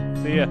always.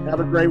 Man. See ya. Have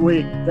a great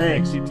week.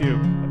 Thanks. You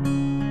too.